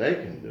say what they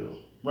can do.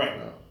 Right. You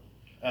know.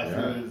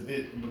 Absolutely.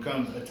 It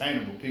becomes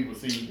attainable. People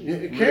see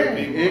It real can.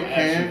 people It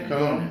actually can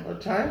doing come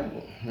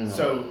attainable. it.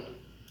 So,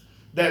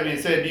 that being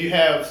said, do you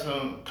have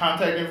some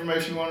contact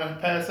information you want to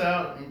pass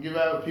out and give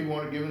out if people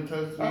want to give in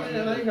touch with you? Oh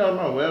yeah, they can go to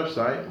my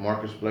website,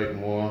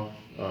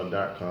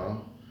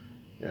 marcusblakemore.com.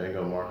 Yeah, they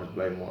go to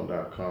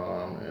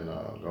marcusblakemore.com and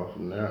go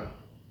from there.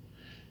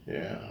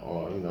 Yeah,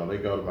 or they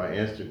go to my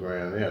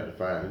Instagram. They have to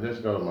find.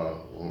 Just go to my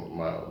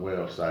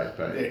website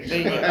page. There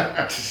you go.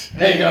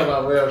 They go to my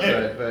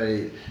website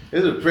page.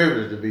 It's a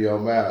privilege to be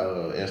on my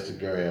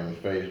Instagram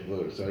and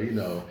Facebook. So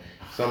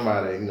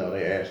somebody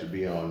they ask to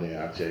be on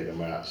there. I check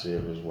them out, see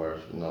if it's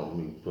worth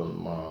me putting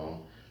them on.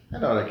 I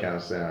know that kind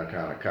of sound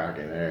kind of cocky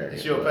and arrogant.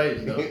 It's your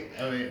page, though.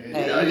 I mean,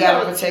 Hey, you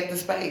gotta protect the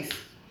space.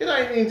 It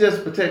ain't even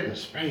just protecting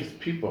space.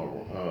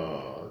 People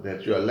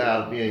that you're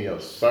allowed to be in your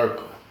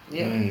circle.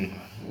 Yeah.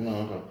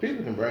 'Cause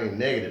people can bring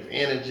negative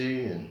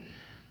energy and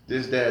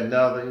this, that, and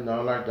other.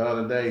 Like the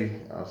other day,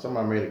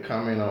 somebody made a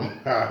comment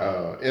on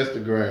my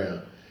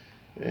Instagram,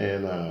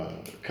 and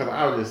cause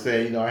I was just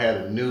saying, I had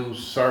a new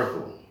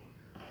circle,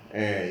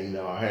 and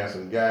I had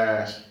some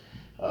guys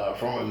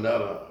from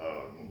another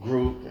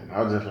group, and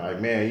I was just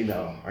like, man,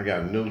 I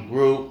got a new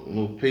group,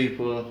 new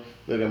people.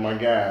 Look at my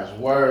guys'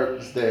 work,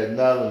 this, that, and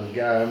other. The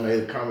guy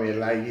made a comment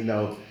like,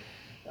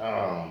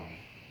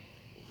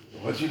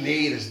 what you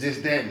need is this,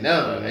 that, and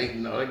other. They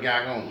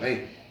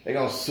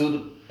gonna sue the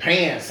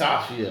pants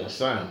off you or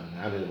something.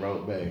 I just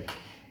wrote back,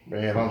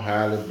 man, I'm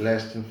highly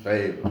blessed and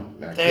favored.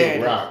 Now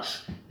kick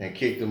rocks and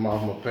kick them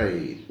off my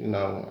page. I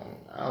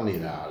don't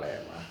need all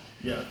that, man.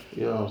 yeah.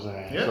 You know what I'm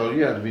saying? Yeah. So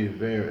you have to be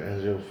very,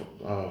 as your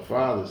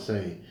father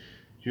say,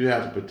 you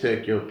have to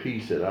protect your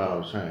peace at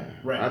all times.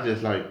 Right. I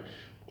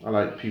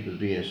like people to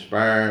be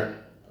inspired,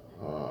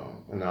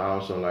 and I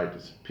also like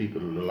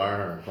people to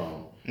learn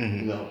from.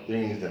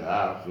 Things that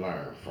I've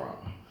learned from.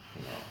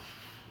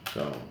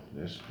 So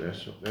that's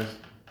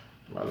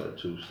my little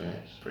 2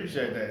 cents.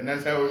 Appreciate that. And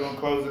that's how we're going to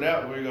close it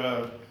out. We're going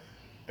to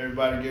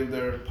everybody give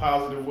their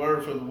positive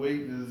word for the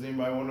week. Does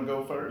anybody want to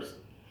go first?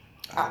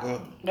 I'll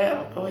go.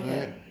 Yeah, go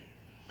ahead.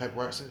 Paper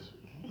rock scissors.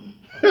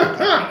 You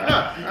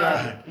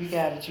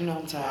got it. You know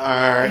I'm tired.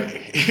 All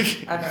right.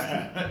 I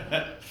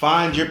just,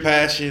 Find your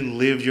passion,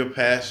 live your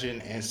passion,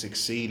 and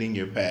succeed in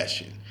your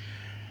passion.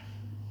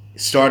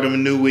 Start of a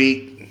new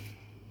week.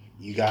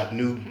 You got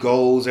new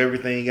goals,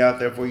 everything out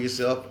there for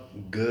yourself.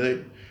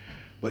 Good.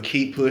 But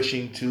keep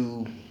pushing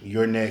to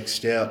your next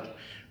step.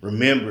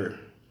 Remember,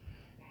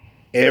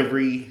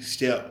 every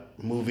step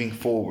moving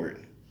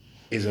forward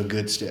is a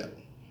good step.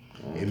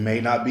 It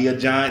may not be a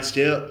giant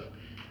step.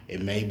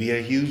 It may be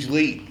a huge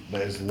leap.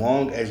 But as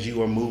long as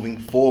you are moving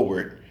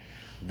forward,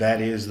 that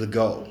is the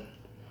goal.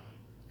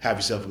 Have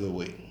yourself a good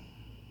week.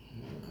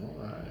 All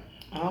right.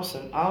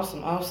 awesome.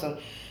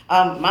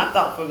 My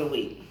thought for the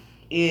week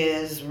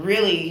is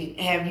really,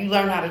 have you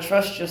learned how to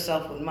trust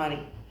yourself with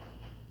money?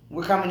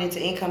 We're coming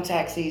into income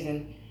tax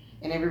season,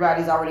 and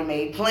everybody's already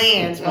made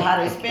plans for how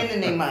they're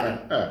spending their money.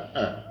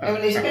 And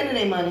when they're spending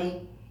their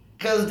money,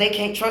 because they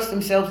can't trust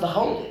themselves to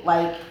hold it.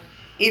 Like,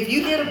 if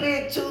you get a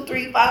big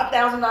 $2,000, $3,000,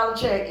 $5,000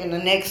 check in the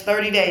next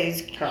 30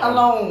 days, how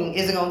long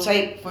is it gonna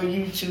take for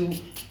you to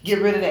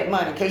get rid of that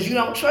money? Because you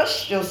don't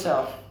trust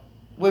yourself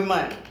with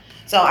money.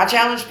 So I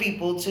challenge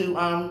people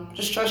to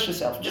just trust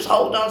yourself. Just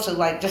hold on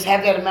to, just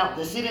have that amount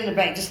to sit in the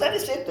bank. Just let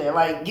it sit there.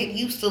 Get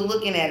used to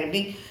looking at it.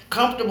 Be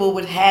comfortable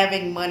with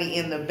having money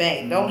in the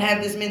bank. Don't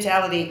have this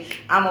mentality,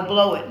 I'm going to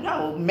blow it.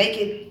 No, make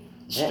it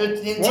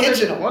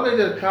intentional. Why don't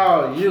they just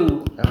call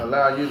you and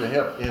allow you to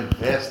help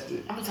invest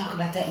it? I'm going to talk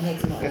about that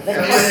next month.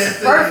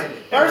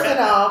 First and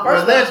all.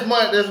 Well, next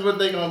month, that's what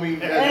they're going to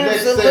be.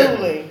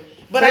 Absolutely.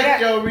 But Take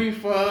your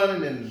refund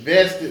and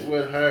invest it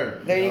with her.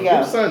 There you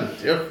go. Do something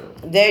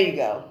different. There you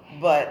go.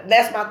 But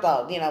that's my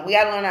thought. We got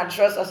to learn how to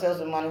trust ourselves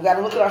with money. We got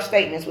to look at our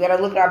statements. We got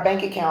to look at our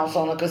bank accounts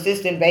on a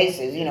consistent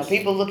basis.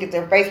 People look at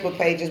their Facebook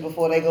pages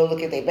before they go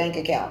look at their bank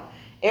account.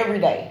 Every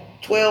day.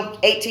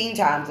 12, 18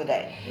 times a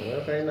day. Well,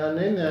 if ain't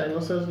nothing in there, ain't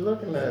no sense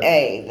looking at it.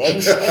 Hey,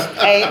 ain't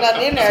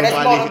nothing in there.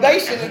 That's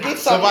motivation to get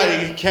something.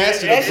 Somebody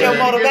casted a That's your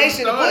prayer.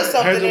 motivation to put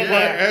something in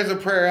there. There's a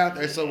prayer out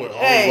there somewhere.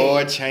 Hey. Oh,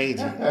 Lord, change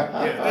it.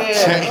 Yeah.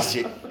 Change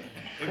it.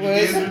 It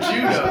begins with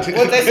you, though.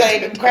 What they say,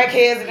 the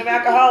crackheads and them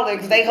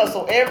alcoholics, they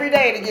hustle every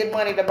day to get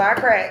money to buy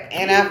crack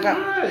and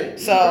alcohol. Right.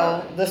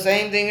 So the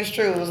same thing is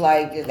true. It's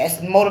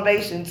that's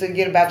motivation to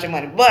get about your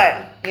money.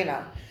 But,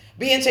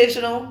 be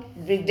intentional.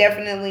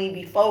 Definitely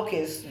be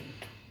focused.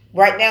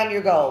 Write down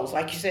your goals,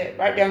 like you said.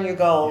 Write down your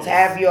goals.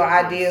 Have your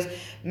ideas,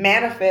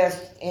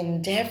 manifest,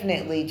 and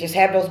definitely just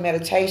have those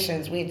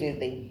meditations. We did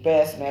the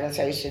best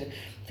meditation.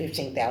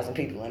 15,000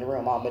 people in the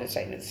room all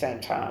meditating at the same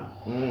time.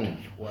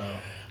 Wow.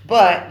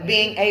 But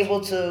being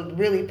able to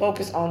really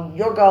focus on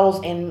your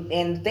goals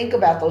and think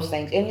about those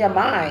things in your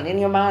mind,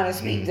 and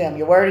speak them.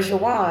 Your word is your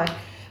wand.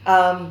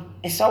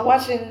 And start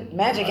watching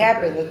magic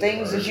happen. The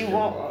things that you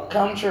want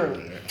come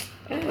true.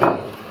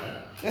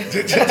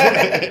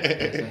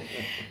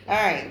 All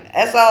right,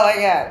 that's all I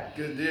got.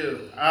 Good deal.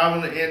 I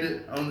want to end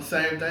it on the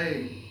same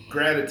thing.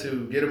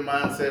 Gratitude. Get a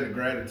mindset of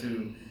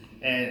gratitude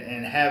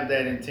and have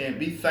that intent.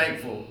 Be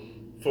thankful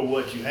for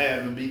what you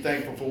have and be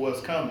thankful for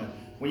what's coming.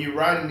 When you're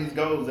writing these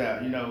goals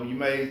out, you know, you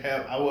may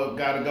have,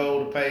 got a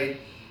goal to pay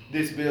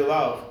this bill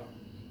off.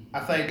 I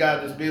thank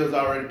God this bill's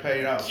already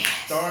paid off.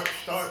 Start,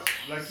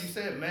 like you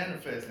said,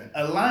 manifesting.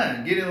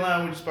 Align. Get in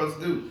line with what you're supposed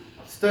to do.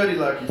 Study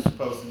like you're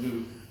supposed to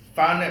do.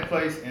 Find that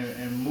place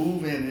and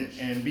move in it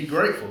and be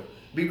grateful.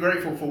 Be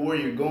grateful for where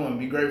you're going.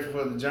 Be grateful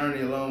for the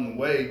journey along the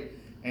way.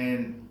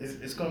 And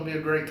it's going to be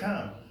a great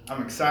time.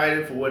 I'm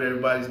excited for what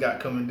everybody's got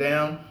coming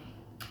down.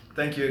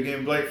 Thank you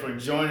again, Blake, for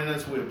joining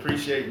us. We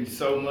appreciate you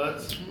so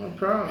much. No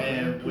problem.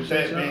 And with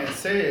that being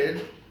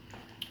said,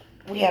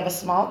 We have a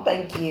small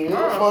thank you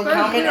for thank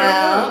coming you.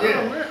 out.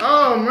 Yeah.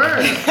 Oh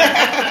man.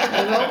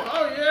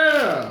 Oh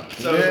yeah.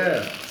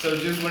 so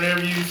just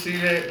whenever you see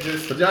that,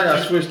 just But y'all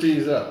gotta switch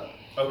these up.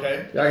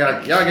 okay.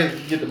 Y'all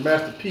get the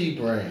Master P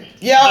brand.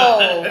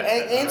 Yo,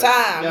 in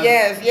time.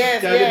 Yeah.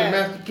 Yes. Gotta get the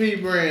Master P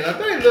brand. I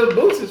think Little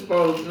Boots is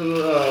supposed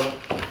to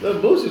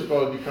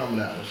be coming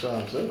out or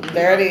something. So,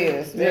 There it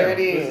is. There yeah, it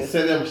is.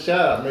 Send them a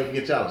shout out, maybe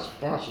get y'all a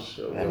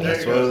sponsorship.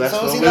 That's There you what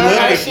So we're he learned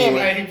how to looking shimmy.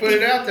 for. Hey, he put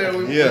it out there.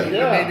 We need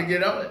to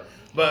get on it.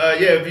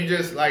 But if you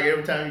just like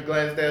every time you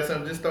glance down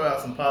something, just throw out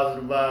some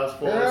positive vibes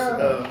for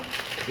us.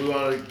 We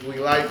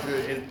like to.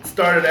 It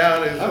started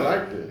out as I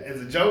like it.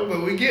 as a joke,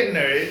 but we getting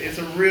there. It's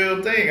a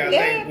real thing. I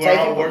think we're take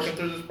all it. working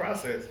through this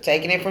process.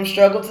 Taking it from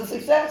struggle to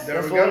success. There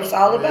That's we what go. it's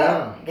all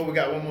about. Yeah. But we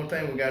got one more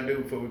thing we gotta do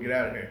before we get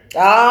out of here.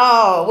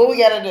 Oh, what we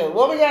gotta do?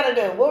 What we gotta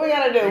do? What we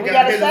gotta do? We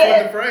gotta hit us say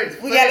with it. the phrase.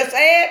 We Say gotta it.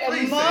 say it.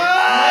 Please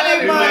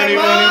say it. Money,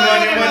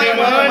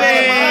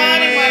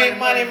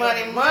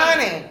 money,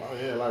 money. Oh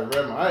yeah, like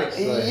Reverend Ike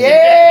said.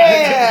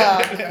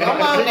 Yeah.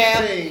 Come on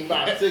now. 16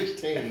 by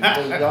 16.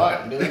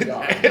 New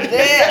York.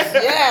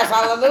 Yes,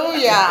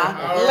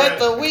 hallelujah. All Let right.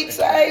 the weak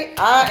say,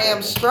 I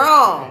am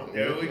strong.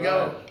 There we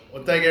go.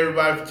 Well, thank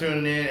everybody for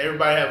tuning in.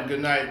 Everybody have a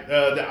good night.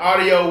 The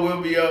audio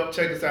will be up.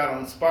 Check us out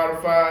on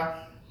Spotify.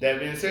 That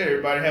being said,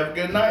 everybody have a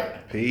good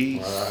night.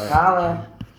 Peace. All right. Holla.